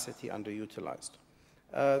capacity underutilized.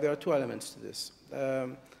 There are two elements to this.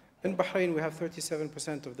 In Bahrain, we have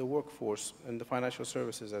 37% of the workforce in the financial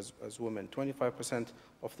services as women, 25%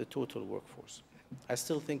 of the total workforce. I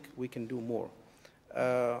still think we can do more.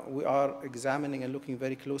 We are examining and looking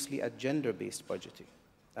very closely at gender-based budgeting.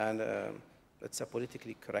 And that's a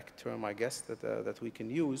politically correct term, I guess, that we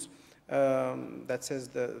can use, that says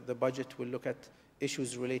the budget will look at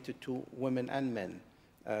issues related to women and men,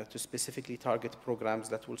 to specifically target programs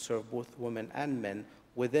that will serve both women and men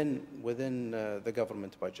within the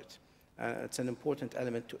government budget. It's an important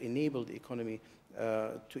element to enable the economy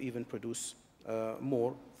to even produce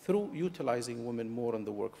more through utilizing women more in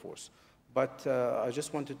the workforce. But I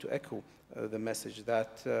just wanted to echo the message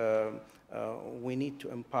that we need to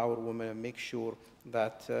empower women and make sure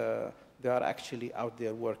that they are actually out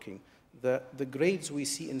there working. The grades we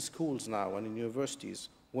see in schools now and in universities,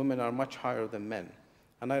 women are much higher than men.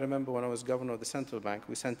 And I remember when I was governor of the central bank,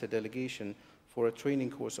 we sent a delegation for a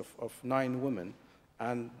training course of 9 women.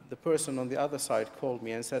 And the person on the other side called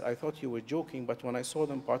me and said, I thought you were joking, but when I saw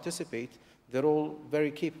them participate, they're all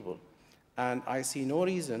very capable. And I see no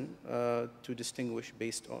reason to distinguish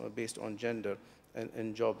based on gender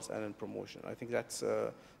in jobs and in promotion. I think that's,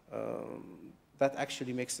 that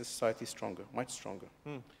actually makes the society stronger, much stronger.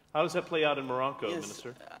 How does that play out in Morocco, Yes,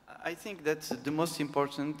 Minister? I think that the most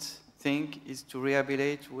important thing is to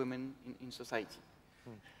rehabilitate women in society.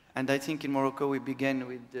 And I think in Morocco we began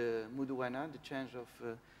with the Mudouana, the change of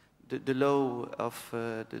the law of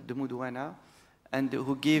the Mudouana, and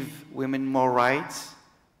who give women more rights.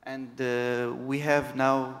 And we have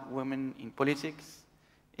now women in politics,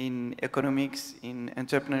 in economics, in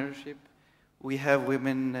entrepreneurship. We have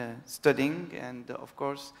women studying, and of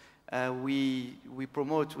course we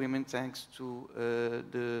promote women thanks to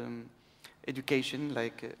the education,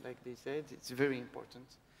 like they said. It's very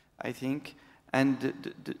important, I think. And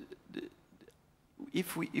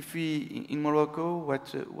if we in Morocco,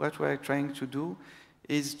 what we are trying to do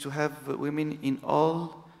is to have women in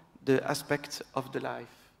all the aspects of the life.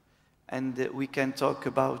 And we can talk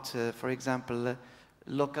about, for example,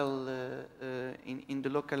 local in the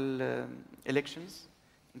local elections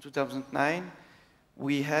in 2009,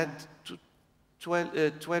 we had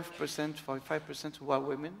 12%, 45% who are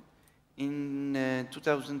women. In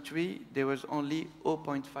 2003, there was only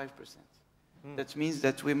 0.5%. That means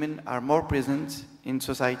that women are more present in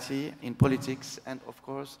society, in politics, and of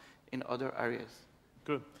course, in other areas.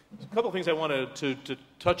 Good. A couple of things I wanted to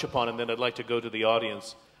touch upon, and then I'd like to go to the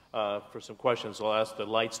audience for some questions. I'll ask the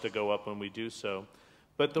lights to go up when we do so.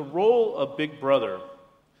 But the role of Big Brother,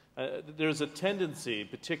 there's a tendency,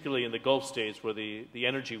 particularly in the Gulf states where the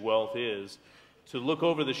energy wealth is, to look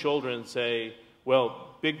over the shoulder and say,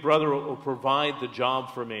 well, Big Brother will provide the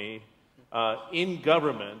job for me, in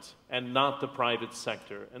government and not the private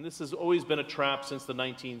sector. And this has always been a trap since the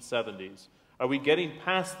 1970s. Are we getting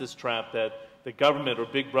past this trap that the government or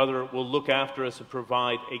Big Brother will look after us and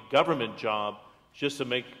provide a government job just to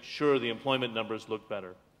make sure the employment numbers look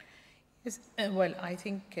better? Yes, well, I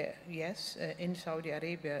think, yes, in Saudi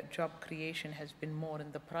Arabia, job creation has been more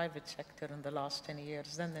in the private sector in the last 10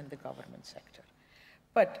 years than in the government sector.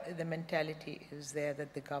 But the mentality is there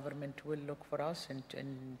that the government will look for us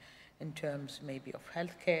in terms maybe of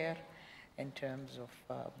healthcare, in terms of,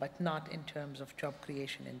 but not in terms of job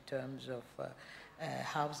creation, in terms of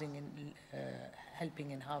housing and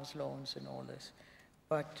helping in house loans and all this.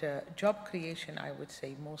 But job creation, I would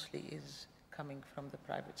say, mostly is coming from the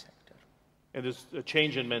private sector. And there's a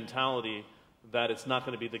change in mentality that it's not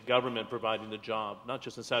going to be the government providing the job, not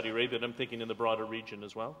just in Saudi Arabia, but I'm thinking in the broader region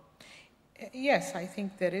as well? Yes, I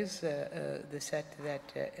think there is the set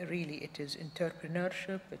that really it is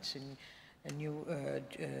entrepreneurship, it's in new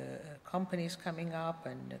companies coming up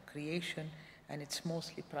and creation, and it's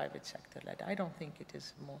mostly private sector led. I don't think it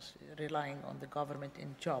is most relying on the government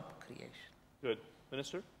in job creation. Good.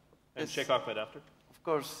 Minister? And Sheikh Ahmed after. Of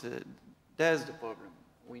course, there's the problem.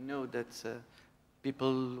 We know that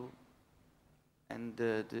people and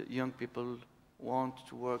the young people want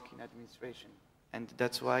to work in administration. And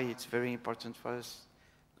that's why it's very important for us,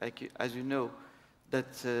 like as you know,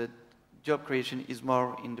 that job creation is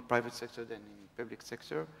more in the private sector than in the public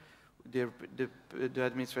sector. The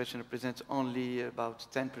administration represents only about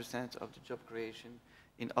 10% of the job creation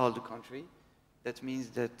in all the country. That means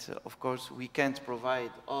that, of course, we can't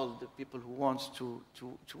provide all the people who want to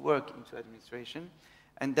work into administration.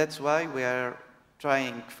 And that's why we are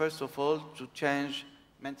trying, first of all, to change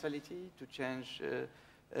mentality, to change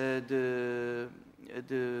the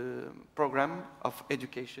program of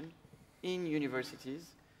education in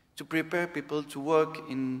universities, to prepare people to work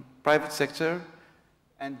in private sector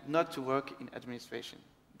and not to work in administration.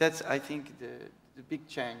 That's, I think, the big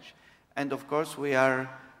change. And of course, we are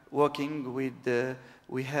working with,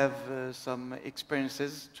 we have some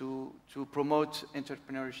experiences to promote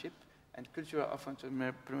entrepreneurship and culture of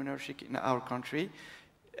entrepreneurship in our country.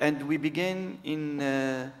 And we begin in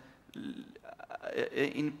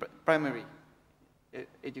primary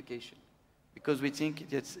education, because we think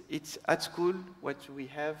that it's at school what we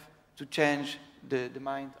have to change the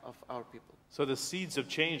mind of our people. So the seeds of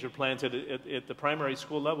change are planted at the primary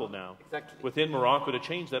school level now. Exactly. Within Morocco to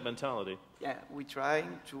change that mentality. Yeah, we're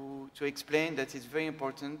trying to explain that it's very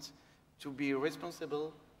important to be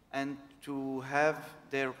responsible and to have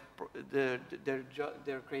their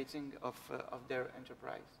creating of their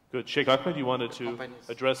enterprise. Good. Sheikh Ahmed, you wanted to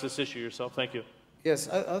address this issue yourself. Thank you. Yes,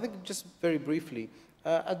 I think just very briefly,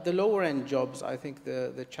 at the lower end jobs, I think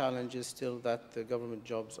the challenge is still that the government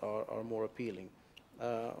jobs are more appealing.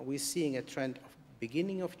 We're seeing a trend of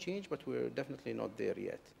beginning of change, but we're definitely not there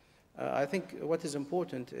yet. I think what is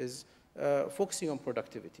important is focusing on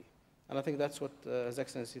productivity. And I think that's what His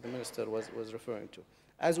Excellency the Minister was referring to.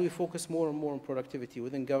 As we focus more and more on productivity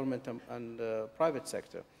within government and private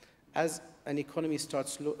sector, as an economy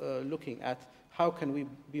starts looking at how can we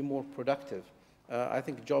be more productive, I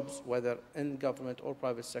think jobs, whether in government or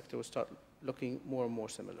private sector, will start looking more and more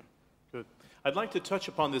similar. Good. I'd like to touch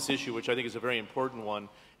upon this issue, which I think is a very important one,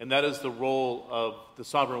 and that is the role of the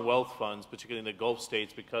sovereign wealth funds, particularly in the Gulf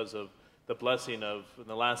states, because of the blessing of, in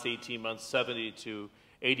the last 18 months, $70 to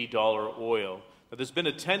 $80 oil. Now, there's been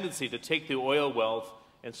a tendency to take the oil wealth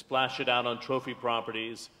and splash it out on trophy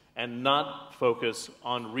properties and not focus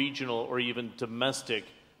on regional or even domestic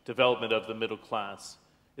development of the middle class.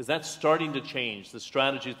 Is that starting to change? The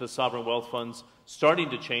strategies of the sovereign wealth funds starting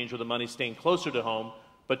to change, with the money staying closer to home,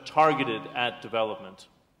 but targeted at development?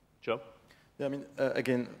 Joe? Yeah, I mean,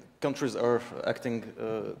 again, countries are acting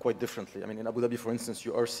quite differently. I mean, in Abu Dhabi, for instance,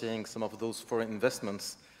 you are seeing some of those foreign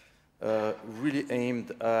investments really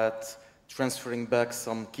aimed at transferring back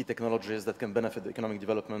some key technologies that can benefit the economic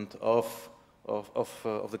development of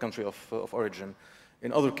the country of origin.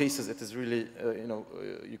 In other cases, it is really,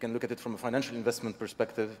 you can look at it from a financial investment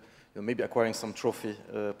perspective, maybe acquiring some trophy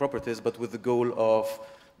properties, but with the goal of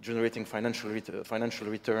generating financial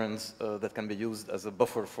returns that can be used as a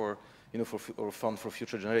buffer for, or fund for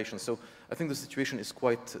future generations. So I think the situation is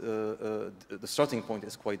quite, the starting point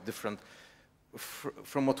is quite different.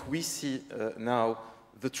 From what we see now,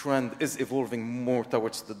 the trend is evolving more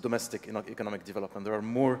towards the domestic economic development. There are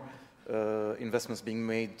more investments being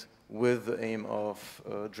made with the aim of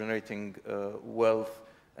generating wealth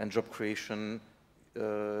and job creation,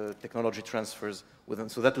 technology transfers within.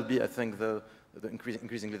 So that would be, I think,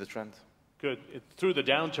 increasingly the trend. Good. Through the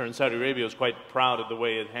downturn, Saudi Arabia was quite proud of the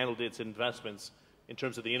way it handled its investments in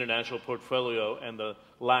terms of the international portfolio and the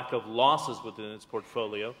lack of losses within its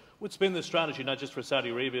portfolio. What's been the strategy, not just for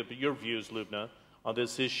Saudi Arabia, but your views, Lubna, on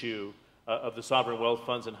this issue of the sovereign wealth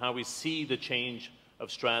funds and how we see the change of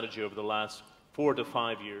strategy over the last 4 to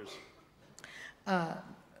 5 years?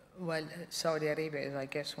 Well, Saudi Arabia is, I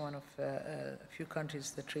guess, one of a few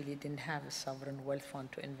countries that really didn't have a sovereign wealth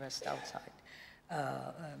fund to invest outside.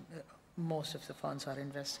 Most of the funds are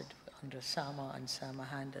invested under SAMA, and SAMA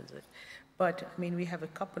handles it. But, I mean, we have a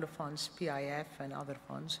couple of funds, PIF and other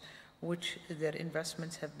funds, which their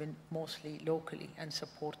investments have been mostly locally and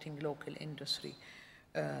supporting local industry.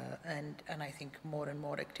 And I think more and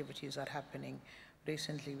more activities are happening.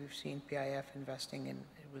 Recently, we've seen PIF investing in,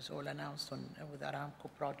 it was all announced on, with Aramco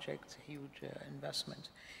projects, huge investment.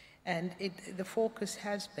 And the focus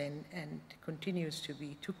has been and continues to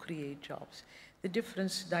be to create jobs. The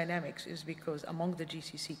difference dynamics is because among the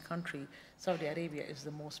GCC countries, Saudi Arabia is the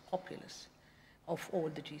most populous of all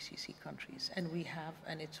the GCC countries. And we have,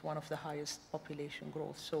 and it's one of the highest population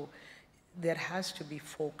growth. So there has to be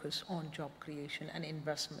focus on job creation and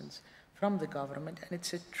investments from the government. And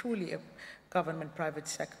it's truly a government-private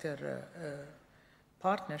sector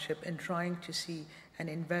partnership in trying to see and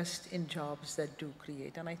invest in jobs that do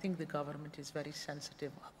create. And I think the government is very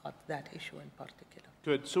sensitive about that issue in particular.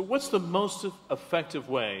 Good. So what's the most effective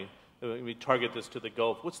way, we target this to the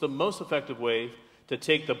Gulf, what's the most effective way to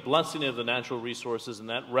take the blessing of the natural resources and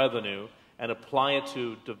that revenue and apply it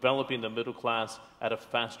to developing the middle class at a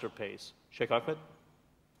faster pace? Sheikh Ahmed?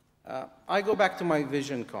 I go back to my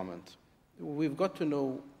vision comment. We've got to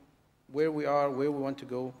know where we are, where we want to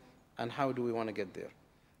go, and how do we want to get there.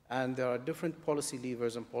 And there are different policy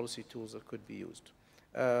levers and policy tools that could be used.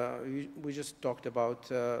 We just talked about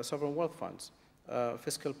sovereign wealth funds.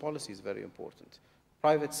 Fiscal policy is very important.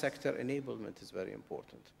 Private sector enablement is very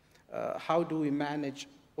important. How do we manage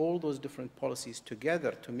all those different policies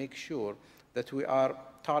together to make sure that we are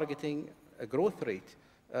targeting a growth rate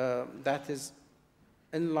that is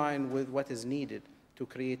in line with what is needed to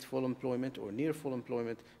create full employment or near full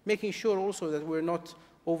employment, making sure also that we're not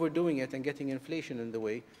overdoing it and getting inflation in the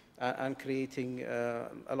way and creating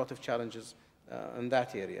a lot of challenges in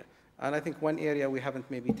that area. And I think one area we haven't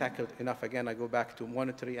maybe tackled enough, again, I go back to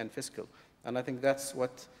monetary and fiscal. And I think that's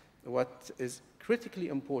what is critically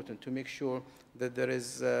important to make sure that there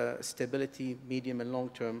is stability, medium and long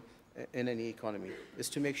term in any economy, is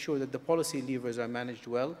to make sure that the policy levers are managed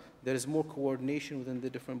well. There is more coordination within the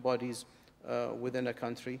different bodies within a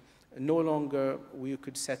country. No longer you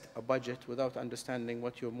could set a budget without understanding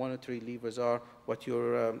what your monetary levers are, what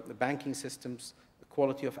your banking systems, the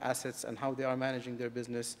quality of assets and how they are managing their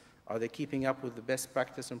business. Are they keeping up with the best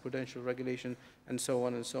practice and prudential regulation, and so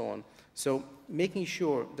on and so on. So making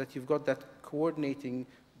sure that you've got that coordinating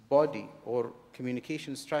body or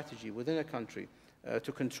communication strategy within a country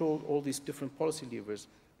to control all these different policy levers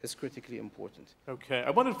is critically important. Okay, I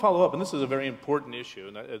wanted to follow up, and this is a very important issue,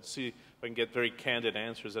 and I'd see if I can get very candid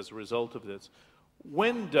answers as a result of this.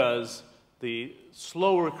 When does the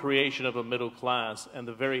slower creation of a middle class and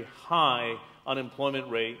the very high unemployment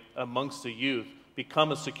rate amongst the youth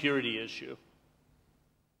become a security issue?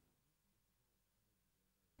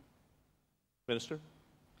 Minister?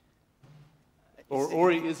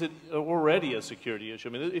 Or is it already a security issue?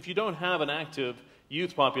 I mean, if you don't have an active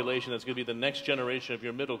youth population that's going to be the next generation of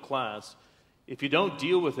your middle class, if you don't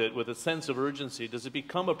deal with it with a sense of urgency, does it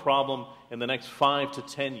become a problem in the next 5 to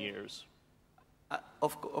 10 years?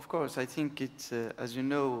 Of course, I think it's, as you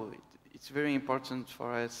know, it's very important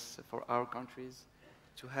for us, for our countries,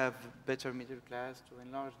 to have better middle class, to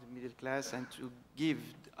enlarge the middle class, and to give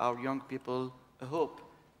our young people a hope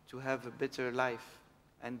to have a better life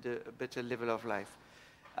and a better level of life.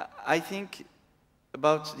 I think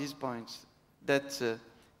about these points that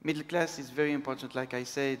middle class is very important, like I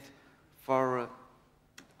said, for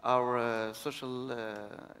our social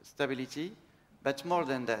stability, but more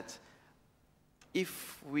than that,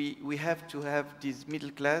 if we have to have this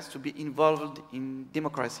middle class to be involved in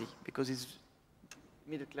democracy, because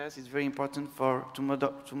middle class is very important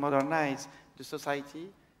to modernize the society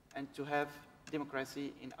and to have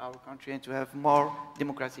democracy in our country and to have more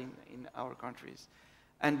democracy in our countries.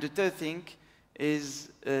 And the third thing is,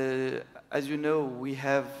 as you know, we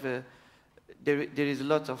have, there is a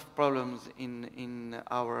lot of problems in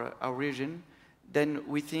our region. Then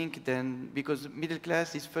we think because middle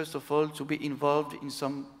class is first of all to be involved in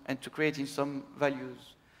some, and to create in some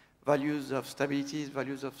values of stability,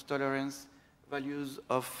 values of tolerance, values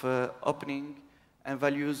of opening, and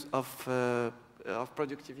values of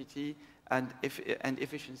productivity and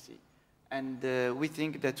efficiency. And we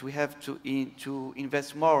think that we have to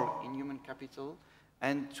invest more in human capital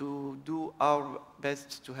and to do our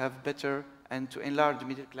best to have better and to enlarge the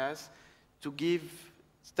middle class, to give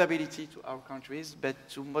stability to our countries, but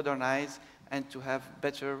to modernize and to have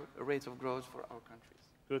better rate of growth for our countries.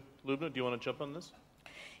 Good. Lubna, do you want to jump on this?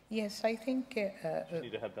 Yes, I think. You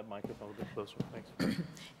need to have that microphone a bit closer. Thanks.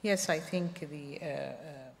 Yes, I think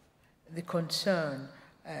the concern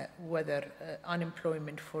whether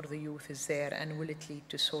unemployment for the youth is there and will it lead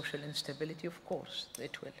to social instability, of course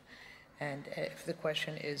it will. And if the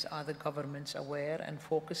question is, are the governments aware and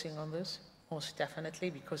focusing on this? Most definitely,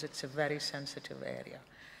 because it's a very sensitive area.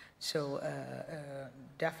 So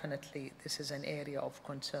definitely this is an area of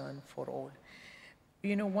concern for all.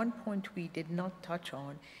 You know, one point we did not touch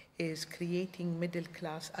on is creating middle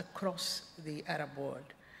class across the Arab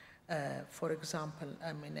world. For example,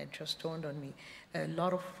 I mean, it just dawned on me, a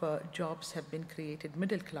lot of jobs have been created,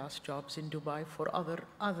 middle class jobs in Dubai for other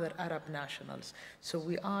Arab nationals. So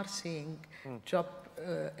we are seeing job,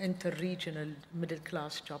 inter-regional middle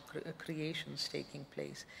class job creations taking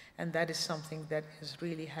place. And that is something that is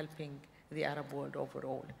really helping the Arab world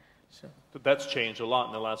overall. So that's changed a lot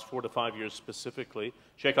in the last 4 to 5 years specifically.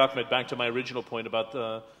 Sheikh Ahmed, back to my original point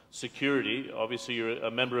about security. Obviously, you're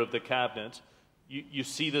a member of the cabinet. You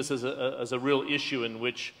see this as a real issue in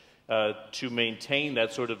which to maintain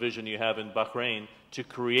that sort of vision you have in Bahrain, to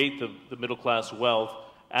create the middle class wealth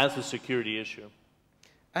as a security issue.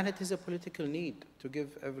 And it is a political need to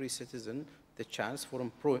give every citizen the chance for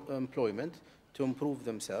employment, to improve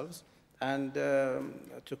themselves, and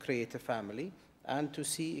to create a family, and to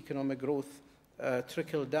see economic growth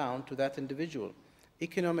trickle down to that individual.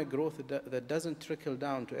 Economic growth that doesn't trickle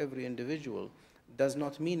down to every individual does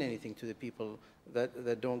not mean anything to the people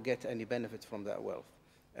that don't get any benefit from that wealth.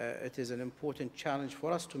 It is an important challenge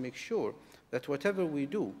for us to make sure that whatever we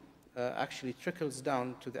do actually trickles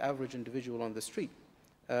down to the average individual on the street.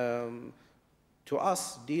 To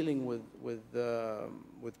us, dealing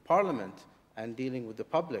with Parliament and dealing with the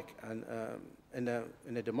public and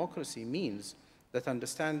in a democracy means that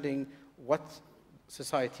understanding what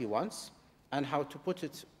society wants and how to put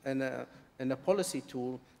it in a policy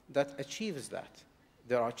tool that achieves that.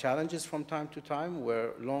 There are challenges from time to time where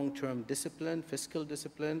long-term discipline, fiscal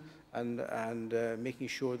discipline, and making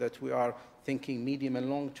sure that we are thinking medium and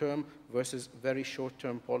long-term versus very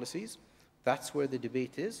short-term policies. That's where the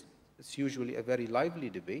debate is. It's usually a very lively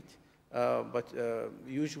debate, but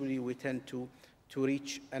usually we tend to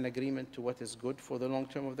reach an agreement to what is good for the long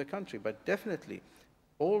term of the country. But definitely,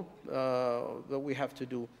 all that we have to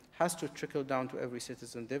do has to trickle down to every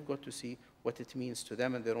citizen. They've got to see what it means to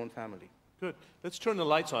them and their own family. Good. Let's turn the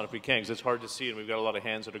lights on if we can, because it's hard to see, and we've got a lot of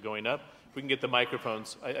hands that are going up. If we can get the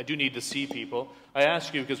microphones. I do need to see people. I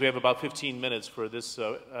ask you, because we have about 15 minutes for this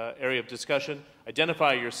area of discussion,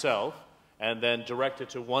 identify yourself, and then direct it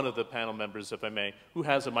to one of the panel members, if I may. Who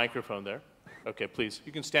has a microphone there? Okay, please.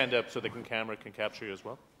 You can stand up so the camera can capture you as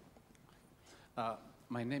well.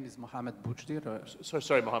 My name is Mohammed.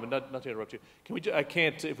 Sorry, Mohammed, not to interrupt you. Can we? I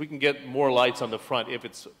can't. If we can get more lights on the front, if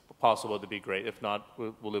it's possible, it'd be great. If not,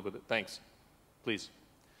 we'll live with it. Thanks. Please.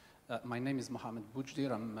 My name is Mohammed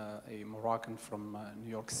Boujdir. I'm a Moroccan from New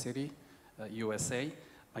York City, USA.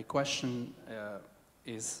 My question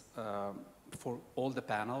is for all the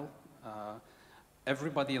panel.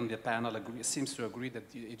 Everybody on the panel seems to agree that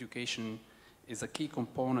education is a key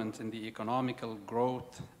component in the economical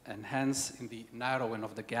growth and hence in the narrowing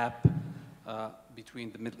of the gap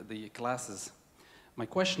between the classes. My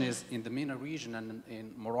question is, in the MENA region and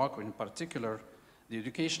in Morocco in particular, the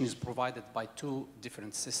education is provided by two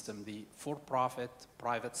different systems, the for-profit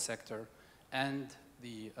private sector and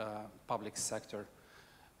the public sector.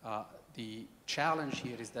 The challenge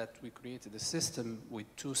here is that we created a system with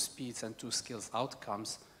two speeds and two skills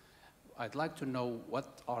outcomes. I'd like to know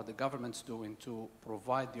what are the governments doing to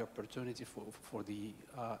provide the opportunity for the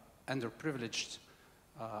underprivileged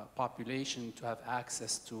population to have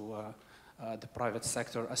access to the private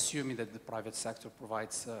sector, assuming that the private sector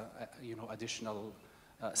provides additional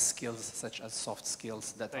skills such as soft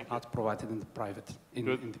skills that are not provided in the private, in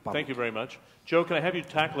the public. Thank you very much. Joe, can I have you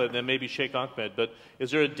tackle it, and then maybe Sheikh Ahmed, but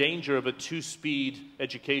is there a danger of a two-speed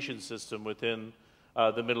education system within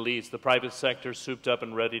the Middle East, the private sector souped up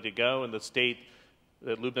and ready to go, and the state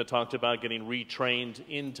that Lubna talked about getting retrained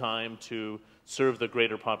in time to serve the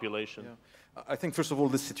greater population? Yeah. I think, first of all,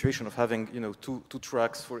 this situation of having two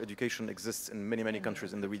tracks for education exists in many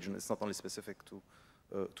countries in the region. It's not only specific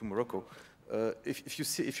to Morocco. If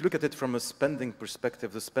you look at it from a spending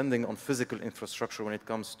perspective, the spending on physical infrastructure when it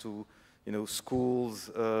comes to schools,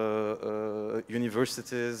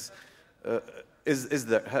 universities,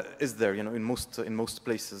 is there in most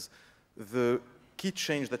places. The key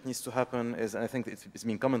change that needs to happen is, and I think it's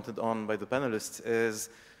been commented on by the panelists, is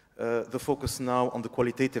the focus now on the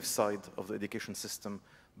qualitative side of the education system.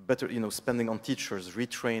 Better, spending on teachers,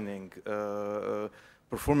 retraining,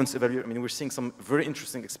 performance evaluation. I mean, we're seeing some very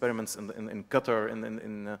interesting experiments in Qatar,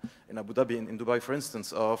 in Abu Dhabi, in Dubai, for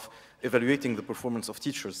instance, of evaluating the performance of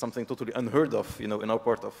teachers, something totally unheard of, in our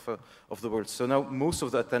part of the world. So now most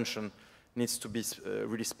of the attention needs to be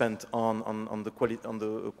really spent on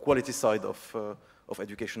the quality side of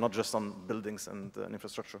education, not just on buildings and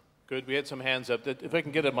infrastructure. Good. We had some hands up. If I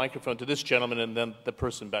can get a microphone to this gentleman and then the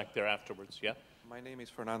person back there afterwards. Yeah. My name is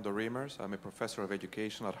Fernando Reimers. I'm a professor of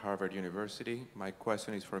education at Harvard University. My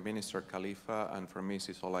question is for Minister Khalifa and for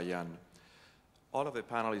Mrs. Olayan. All of the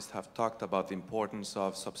panelists have talked about the importance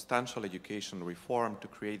of substantial education reform to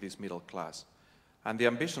create this middle class. And the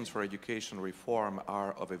ambitions for education reform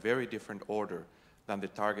are of a very different order than the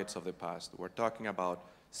targets of the past. We're talking about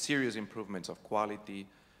serious improvements of quality,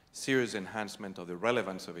 serious enhancement of the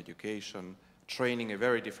relevance of education, training a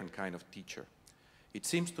very different kind of teacher. It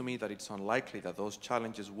seems to me that it's unlikely that those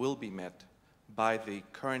challenges will be met by the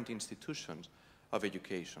current institutions of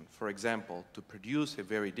education. For example, to produce a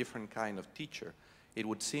very different kind of teacher, it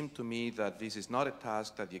would seem to me that this is not a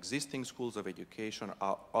task that the existing schools of education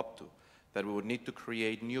are up to, that we would need to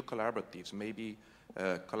create new collaboratives, maybe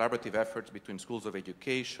collaborative efforts between schools of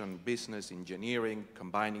education, business, engineering,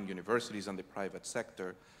 combining universities and the private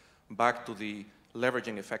sector, back to the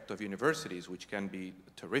leveraging effect of universities, which can be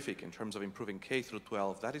terrific in terms of improving K through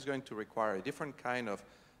 12, that is going to require a different kind of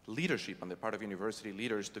leadership on the part of university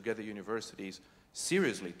leaders to get the universities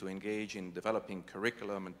seriously to engage in developing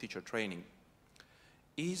curriculum and teacher training.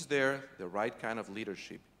 Is there the right kind of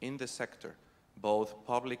leadership in the sector, both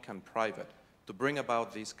public and private, to bring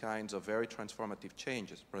about these kinds of very transformative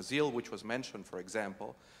changes? Brazil, which was mentioned, for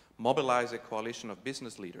example, mobilized a coalition of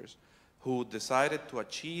business leaders who decided to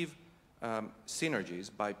achieve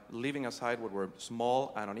synergies by leaving aside what were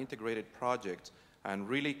small and unintegrated projects and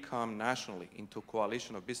really come nationally into a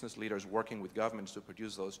coalition of business leaders working with governments to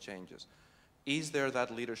produce those changes. Is there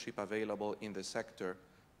that leadership available in the sector,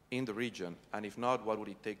 in the region, and if not, what would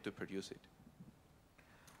it take to produce it?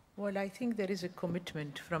 Well, I think there is a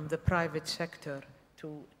commitment from the private sector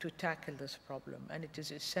to tackle this problem, and it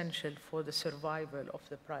is essential for the survival of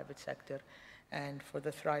the private sector and for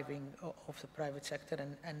the thriving of the private sector,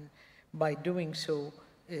 and by doing so,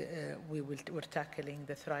 we're tackling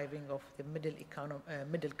the thriving of the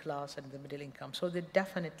middle class and the middle income. So there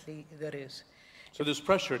is. So there's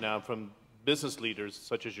pressure now from business leaders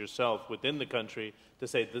such as yourself within the country to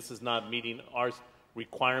say this is not meeting our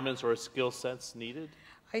requirements or skill sets needed?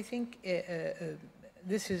 I think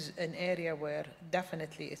this is an area where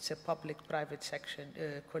definitely it's a public-private section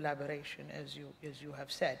collaboration, as you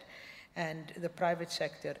have said, and the private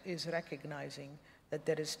sector is recognizing that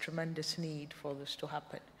there is tremendous need for this to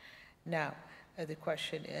happen. Now, the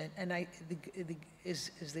question,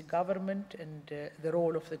 is the government and the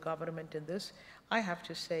role of the government in this? I have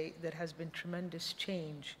to say there has been tremendous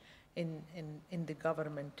change in the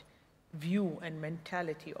government view and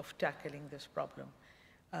mentality of tackling this problem.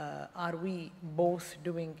 Are we both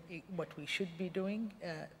doing what we should be doing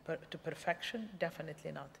to perfection?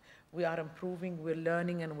 Definitely not. We are improving, we're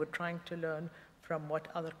learning, and we're trying to learn from what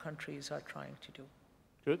other countries are trying to do.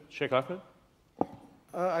 Good. Sheikh Ahmed?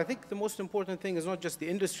 I think the most important thing is not just the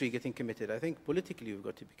industry getting committed. I think politically we've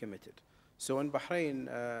got to be committed. So in Bahrain,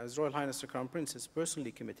 His Royal Highness the Crown Prince is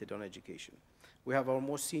personally committed on education. We have our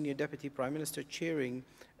most senior Deputy Prime Minister chairing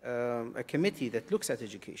a committee that looks at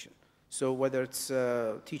education. So whether it's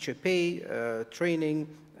teacher pay, training,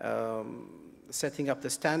 setting up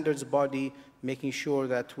the standards body, making sure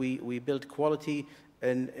that we build quality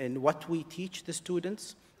in what we teach the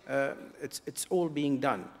students, it's all being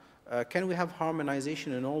done. Can we have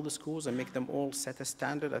harmonization in all the schools and make them all set a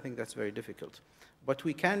standard? I think that's very difficult. What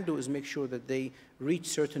we can do is make sure that they reach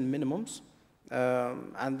certain minimums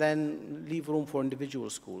and then leave room for individual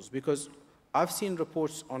schools. Because I've seen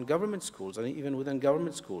reports on government schools, and even within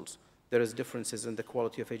government schools, there is differences in the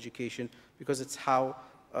quality of education because it's how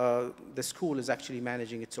the school is actually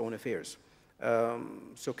managing its own affairs.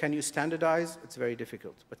 So can you standardize? It's very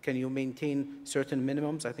difficult. But can you maintain certain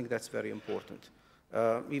minimums? I think that's very important.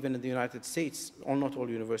 Even in the United States, not all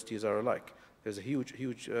universities are alike. There's a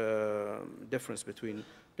huge difference between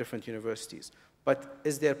different universities. But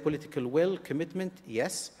is there political will, commitment?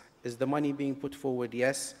 Yes. Is the money being put forward?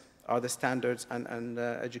 Yes. Are the standards and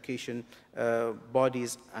education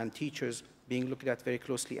bodies and teachers being looked at very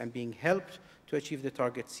closely and being helped to achieve the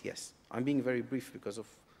targets? Yes. I'm being very brief because of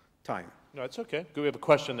time. No, it's okay. Good. We have a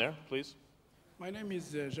question there, please. My name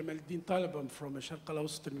is Jamal Din Talib. I'm from Sharq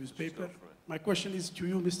al-Awsat newspaper. My question is to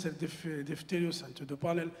you, Mr. Defterios, and to the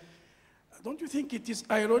panel. Don't you think it is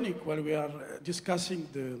ironic while we are discussing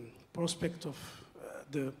the prospect of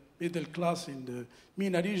the middle class in the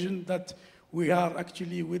MENA region that we are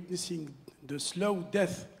actually witnessing the slow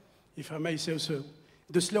death, if I may say so,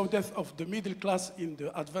 the slow death of the middle class in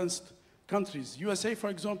the advanced countries. USA, for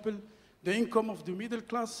example, the income of the middle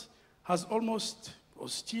class has almost or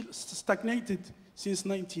still stagnated since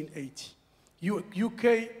 1980.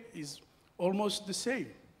 UK is almost the same.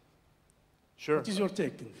 Sure. What is your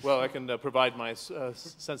take? Well, I can provide my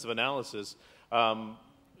sense of analysis. And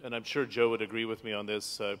I'm sure Joe would agree with me on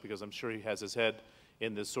this because I'm sure he has his head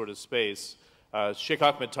in this sort of space. Sheikh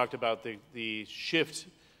Ahmed talked about the shift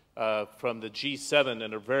from the G7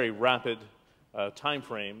 in a very rapid time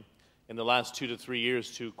frame in the last 2 to 3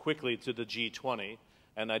 years to quickly to the G20.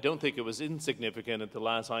 And I don't think it was insignificant at the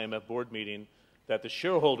last IMF board meeting that the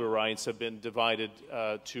shareholder rights have been divided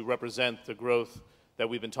to represent the growth that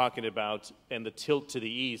we've been talking about and the tilt to the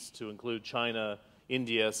east to include China,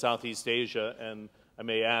 India, Southeast Asia, and I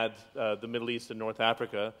may add the Middle East and North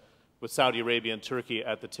Africa with Saudi Arabia and Turkey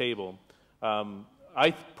at the table.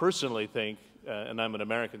 I personally think, and I'm an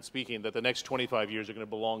American speaking, that the next 25 years are going to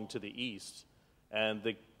belong to the East.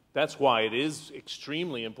 And that's why it is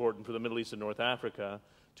extremely important for the Middle East and North Africa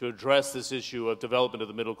to address this issue of development of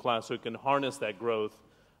the middle class so it can harness that growth,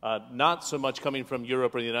 not so much coming from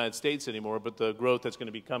Europe or the United States anymore, but the growth that's going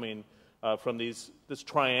to be coming from this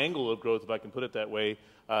triangle of growth, if I can put it that way,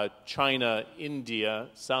 China, India,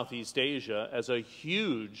 Southeast Asia, as a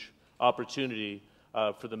huge opportunity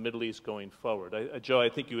for the Middle East going forward. Joe, I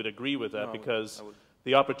think you would agree with that because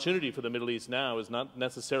the opportunity for the Middle East now is not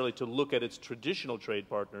necessarily to look at its traditional trade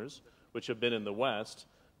partners, which have been in the West,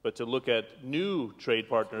 but to look at new trade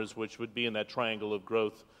partners, which would be in that triangle of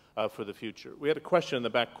growth for the future. We had a question in the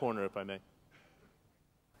back corner, if I may.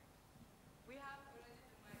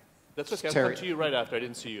 That's okay. I'll come to you right after. I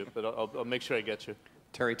didn't see you, but I'll make sure I get you.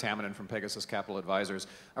 Terry Tamminen from Pegasus Capital Advisors.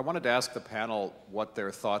 I wanted to ask the panel what their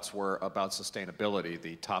thoughts were about sustainability,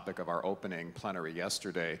 the topic of our opening plenary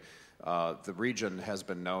yesterday. The region has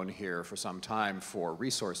been known here for some time for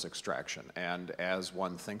resource extraction, and as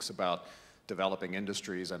one thinks about developing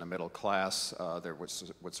industries and a middle class, there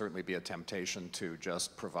would certainly be a temptation to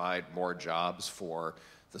just provide more jobs for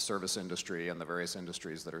the service industry and the various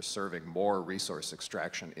industries that are serving more resource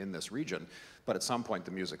extraction in this region. But at some point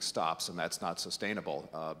the music stops and that's not sustainable.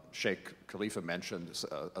 Sheikh Khalifa mentioned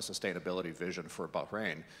a sustainability vision for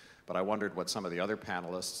Bahrain, but I wondered what some of the other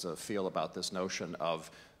panelists feel about this notion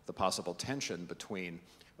of the possible tension between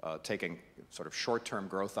taking sort of short-term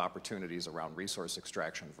growth opportunities around resource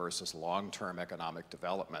extraction versus long-term economic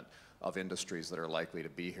development of industries that are likely to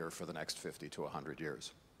be here for the next 50 to 100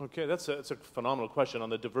 years. Okay, that's a phenomenal question on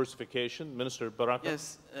the diversification. Minister Baraka?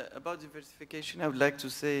 Yes, about diversification, I would like to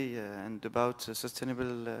say, and about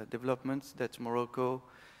sustainable development, that Morocco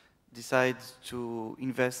decides to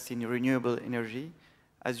invest in renewable energy.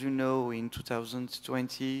 As you know, in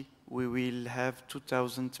 2020, we will have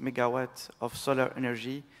 2,000 megawatts of solar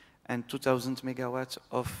energy and 2,000 megawatts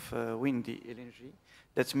of wind energy.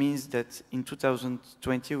 That means that in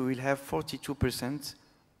 2020, we will have 42%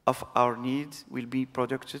 of our needs will be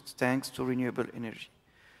produced thanks to renewable energy.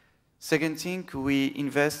 Second thing, we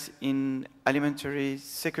invest in alimentary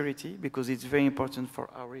security because it's very important for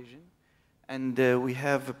our region. And we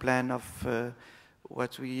have a plan of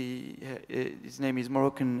his name is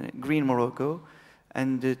Green Morocco,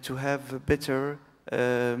 and to have a better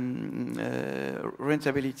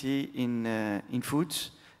rentability in food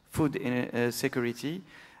security.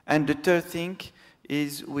 And the third thing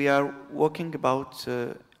is we are working about,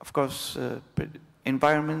 of course,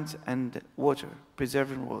 environment and water,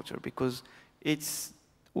 preserving water, because it's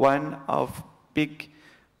one of big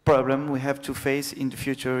problem we have to face in the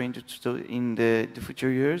future, in the future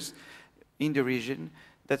years in the region.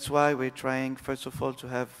 That's why we're trying, first of all, to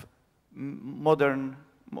have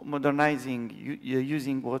modernizing,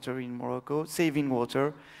 using water in Morocco, saving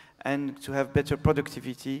water, and to have better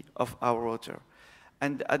productivity of our water.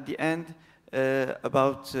 And at the end,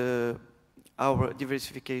 about our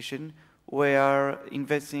diversification, we are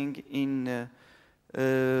investing in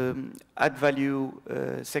add-value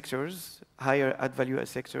sectors, higher add-value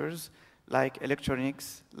sectors, like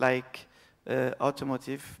electronics, like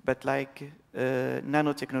automotive, but like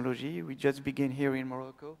nanotechnology. We just began here in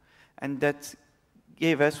Morocco, and that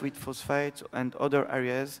gave us, with phosphate and other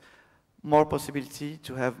areas, more possibility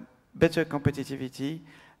to have better competitivity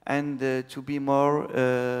and to be more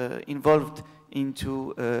involved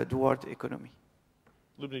into the world economy.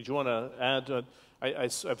 Lubna, do you want to add?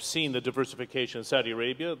 I've seen the diversification in Saudi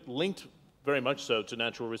Arabia linked very much so to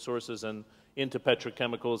natural resources and into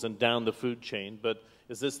petrochemicals and down the food chain. But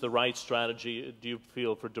is this the right strategy, do you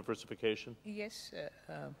feel, for diversification? Yes,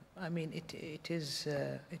 I mean, it is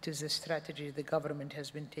a strategy the government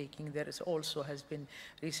has been taking. There also has been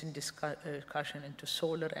recent discussion into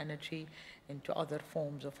solar energy, into other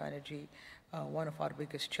forms of energy. One of our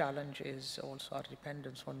biggest challenges is also our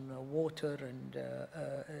dependence on water, and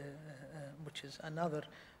which is another,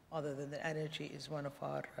 other than the energy, is one of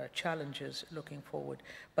our challenges looking forward.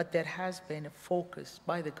 But there has been a focus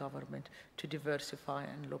by the government to diversify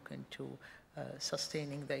and look into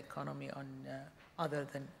sustaining the economy on other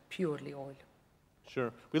than purely oil.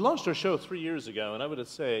 Sure. We launched our show 3 years ago, and I would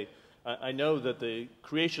say, I know that the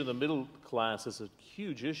creation of the middle class is a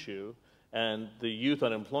huge issue, and the youth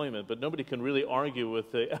unemployment, but nobody can really argue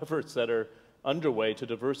with the efforts that are underway to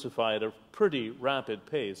diversify at a pretty rapid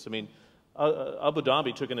pace. I mean, Abu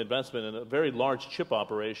Dhabi took an investment in a very large chip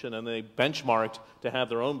operation, and they benchmarked to have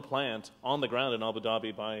their own plant on the ground in Abu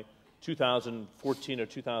Dhabi by 2014 or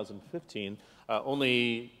 2015,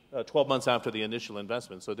 only 12 months after the initial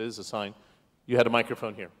investment. So it is a sign. You had a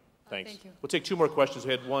microphone here. Thanks. Thank you. We'll take 2 more questions.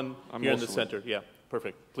 We had one here in the center. Yeah,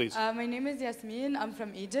 perfect. Please. My name is Yasmin. I'm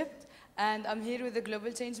from Egypt, and I'm here with the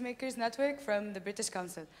Global Changemakers Network from the British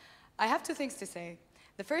Council. I have 2 things to say.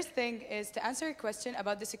 The first thing is to answer a question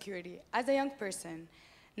about the security. As a young person,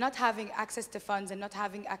 not having access to funds and not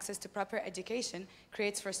having access to proper education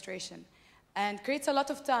creates frustration and creates a lot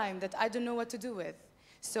of time that I don't know what to do with.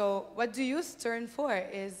 So what do youth turn for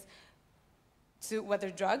is to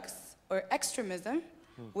whether drugs or extremism,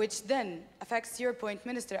 which then affects your point,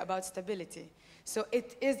 Minister, about stability. So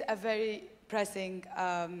it is a very pressing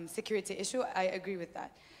security issue. I agree with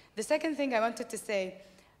that. The second thing I wanted to say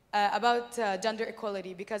about gender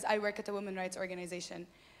equality, because I work at a women's rights organization.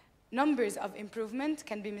 Numbers of improvement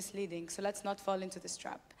can be misleading, so let's not fall into this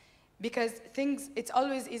trap. Because it's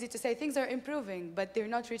always easy to say things are improving, but they're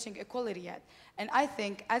not reaching equality yet. And I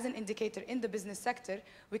think as an indicator in the business sector,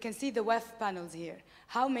 we can see the WEF panels here.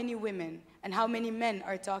 How many women and how many men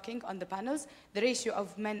are talking on the panels? The ratio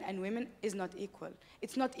of men and women is not equal.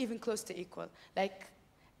 It's not even close to equal.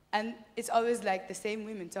 And it's always like the same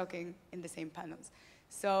women talking in the same panels.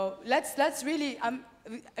 So let's really,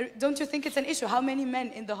 don't you think it's an issue? How many men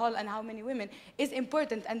in the hall and how many women is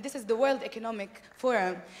important, and this is the World Economic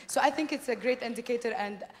Forum. So I think it's a great indicator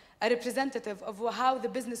and a representative of how the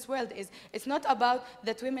business world is. It's not about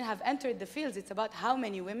that women have entered the fields, it's about how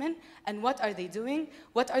many women and what are they doing,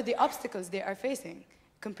 what are the obstacles they are facing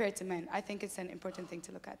compared to men. I think it's an important thing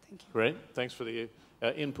to look at. Thank you. Great, thanks for the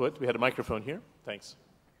input. We had a microphone here, thanks.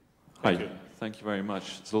 Hi, thank you very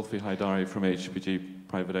much. Zulfi Haidari from HPG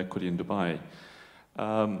Private Equity in Dubai.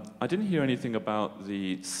 I didn't hear anything about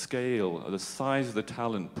the scale, or the size of the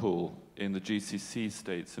talent pool in the GCC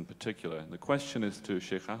states in particular. And the question is to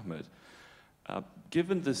Sheikh Ahmed.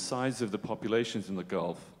 Given the size of the populations in the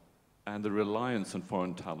Gulf and the reliance on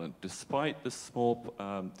foreign talent, despite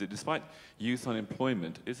despite youth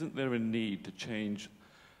unemployment, isn't there a need to change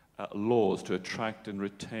laws to attract and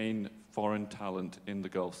retain foreign talent in the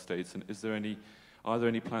Gulf states, and are there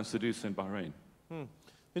any plans to do so in Bahrain?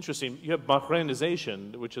 Interesting. You have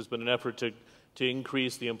Bahrainization, which has been an effort to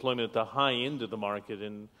increase the employment at the high end of the market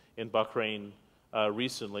in Bahrain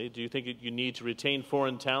recently. Do you think you need to retain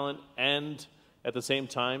foreign talent and at the same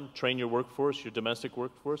time train your workforce, your domestic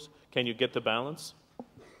workforce? Can you get the balance?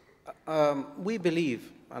 We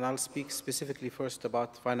believe, and I'll speak specifically first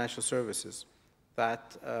about financial services,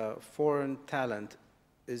 that foreign talent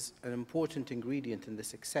is an important ingredient in the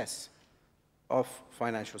success of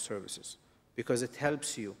financial services because it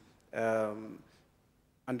helps you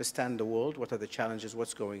understand the world, what are the challenges,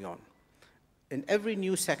 what's going on. In every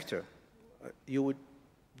new sector, you would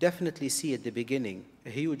definitely see at the beginning a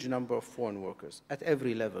huge number of foreign workers at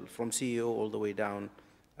every level, from CEO all the way down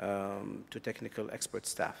to technical expert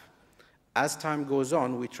staff. As time goes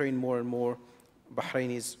on, we train more and more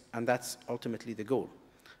Bahrainis, and that's ultimately the goal.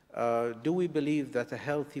 Do we believe that a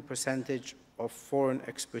healthy percentage of foreign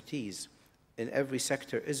expertise in every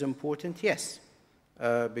sector is important? Yes,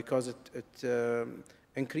 because it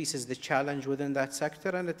increases the challenge within that sector,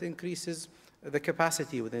 and it increases the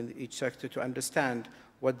capacity within each sector to understand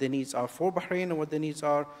what the needs are for Bahrain and what the needs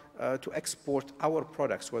are to export our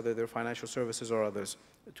products, whether they're financial services or others,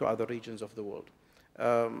 to other regions of the world.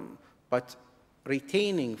 But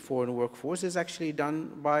retaining foreign workforce is actually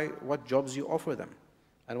done by what jobs you offer them.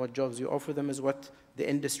 And what jobs you offer them is what the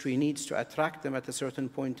industry needs to attract them at a certain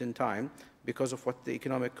point in time because of what the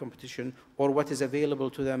economic competition or what is available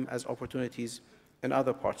to them as opportunities in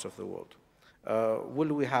other parts of the world.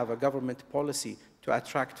 Will we have a government policy to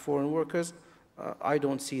attract foreign workers? I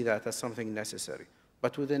don't see that as something necessary.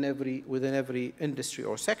 But within every industry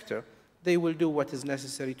or sector, they will do what is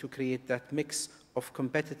necessary to create that mix of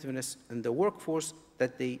competitiveness in the workforce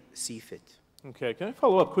that they see fit. Okay, can I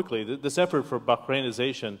follow up quickly? This effort for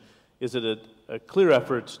Bahrainization, is it a clear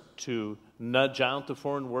effort to nudge out the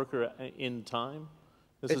foreign worker in time?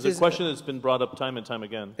 This is a question that's been brought up time and time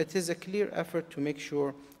again. It is a clear effort to make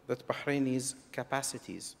sure that Bahrainis'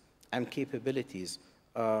 capacities and capabilities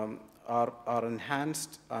are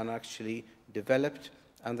enhanced and actually developed,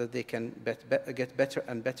 and that they can get better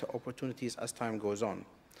and better opportunities as time goes on.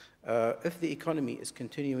 If the economy is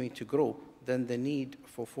continuing to grow, then the need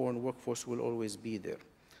for foreign workforce will always be there.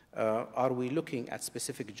 Are we looking at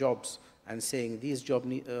specific jobs and saying these jobs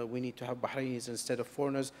we need to have Bahrainis instead of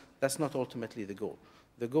foreigners? That's not ultimately the goal.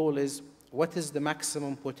 The goal is, what is the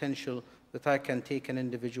maximum potential that I can take an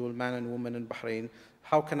individual man and woman in Bahrain?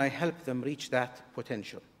 How can I help them reach that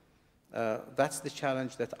potential? That's the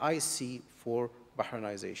challenge that I see for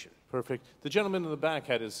Bahrainization. Perfect. The gentleman in the back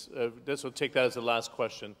had his, this will take that as the last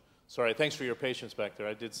question. Sorry, thanks for your patience back there.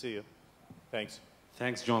 I did see you. Thanks.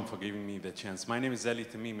 Thanks, John, for giving me the chance. My name is Ali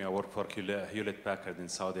Tamimi. I work for Hewlett-Packard in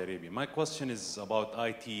Saudi Arabia. My question is about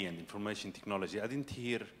IT and information technology. I didn't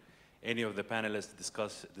hear any of the panelists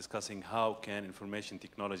discussing how can information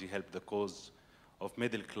technology help the cause of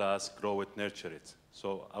middle class grow it, nurture it.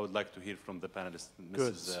 So I would like to hear from the panelists,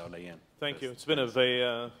 Mrs. Olayan. Thank you.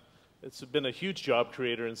 It's been a huge job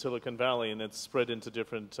creator in Silicon Valley, and it's spread into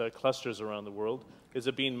different clusters around the world. Is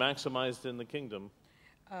it being maximized in the kingdom?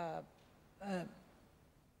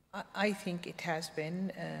 I think it has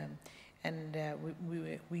been, and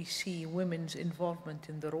we see women's involvement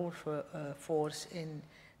in the role force in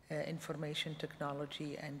information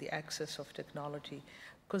technology and the access of technology,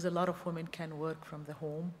 because a lot of women can work from the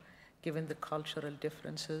home, given the cultural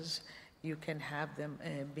differences. You can have them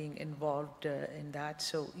being involved in that.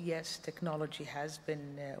 So yes, technology has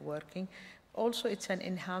been working. Also, it's an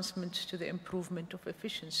enhancement to the improvement of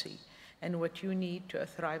efficiency. And what you need to a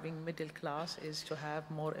thriving middle class is to have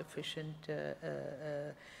more efficient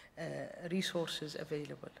resources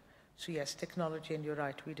available. So yes, technology, and you're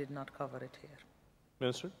right, we did not cover it here.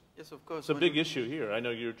 Minister? Yes, of course. It's a big issue here. I know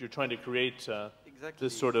you're trying to create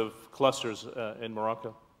this sort of clusters in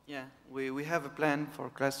Morocco. Yeah, we have a plan for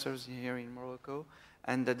clusters here in Morocco,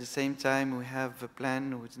 and at the same time we have a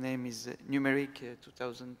plan whose name is Numeric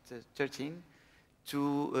 2013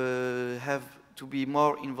 to be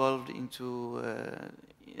more involved into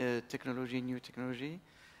technology, new technology.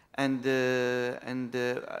 And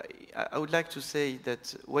I would like to say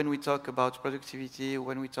that when we talk about productivity,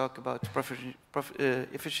 when we talk about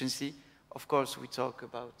efficiency, of course we talk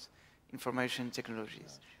about information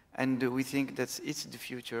technologies. And we think that it's the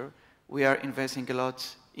future. We are investing a lot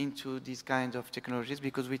into these kind of technologies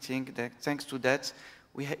because we think that thanks to that,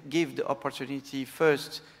 we give the opportunity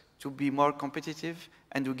first to be more competitive,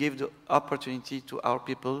 and we give the opportunity to our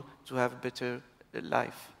people to have a better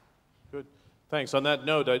life. Good. Thanks. On that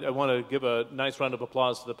note, I want to give a nice round of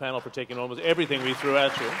applause to the panel for taking almost everything we threw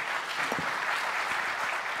at you.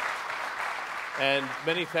 And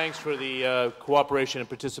many thanks for the cooperation and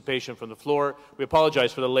participation from the floor. We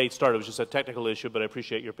apologize for the late start. It was just a technical issue, but I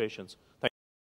appreciate your patience. Thank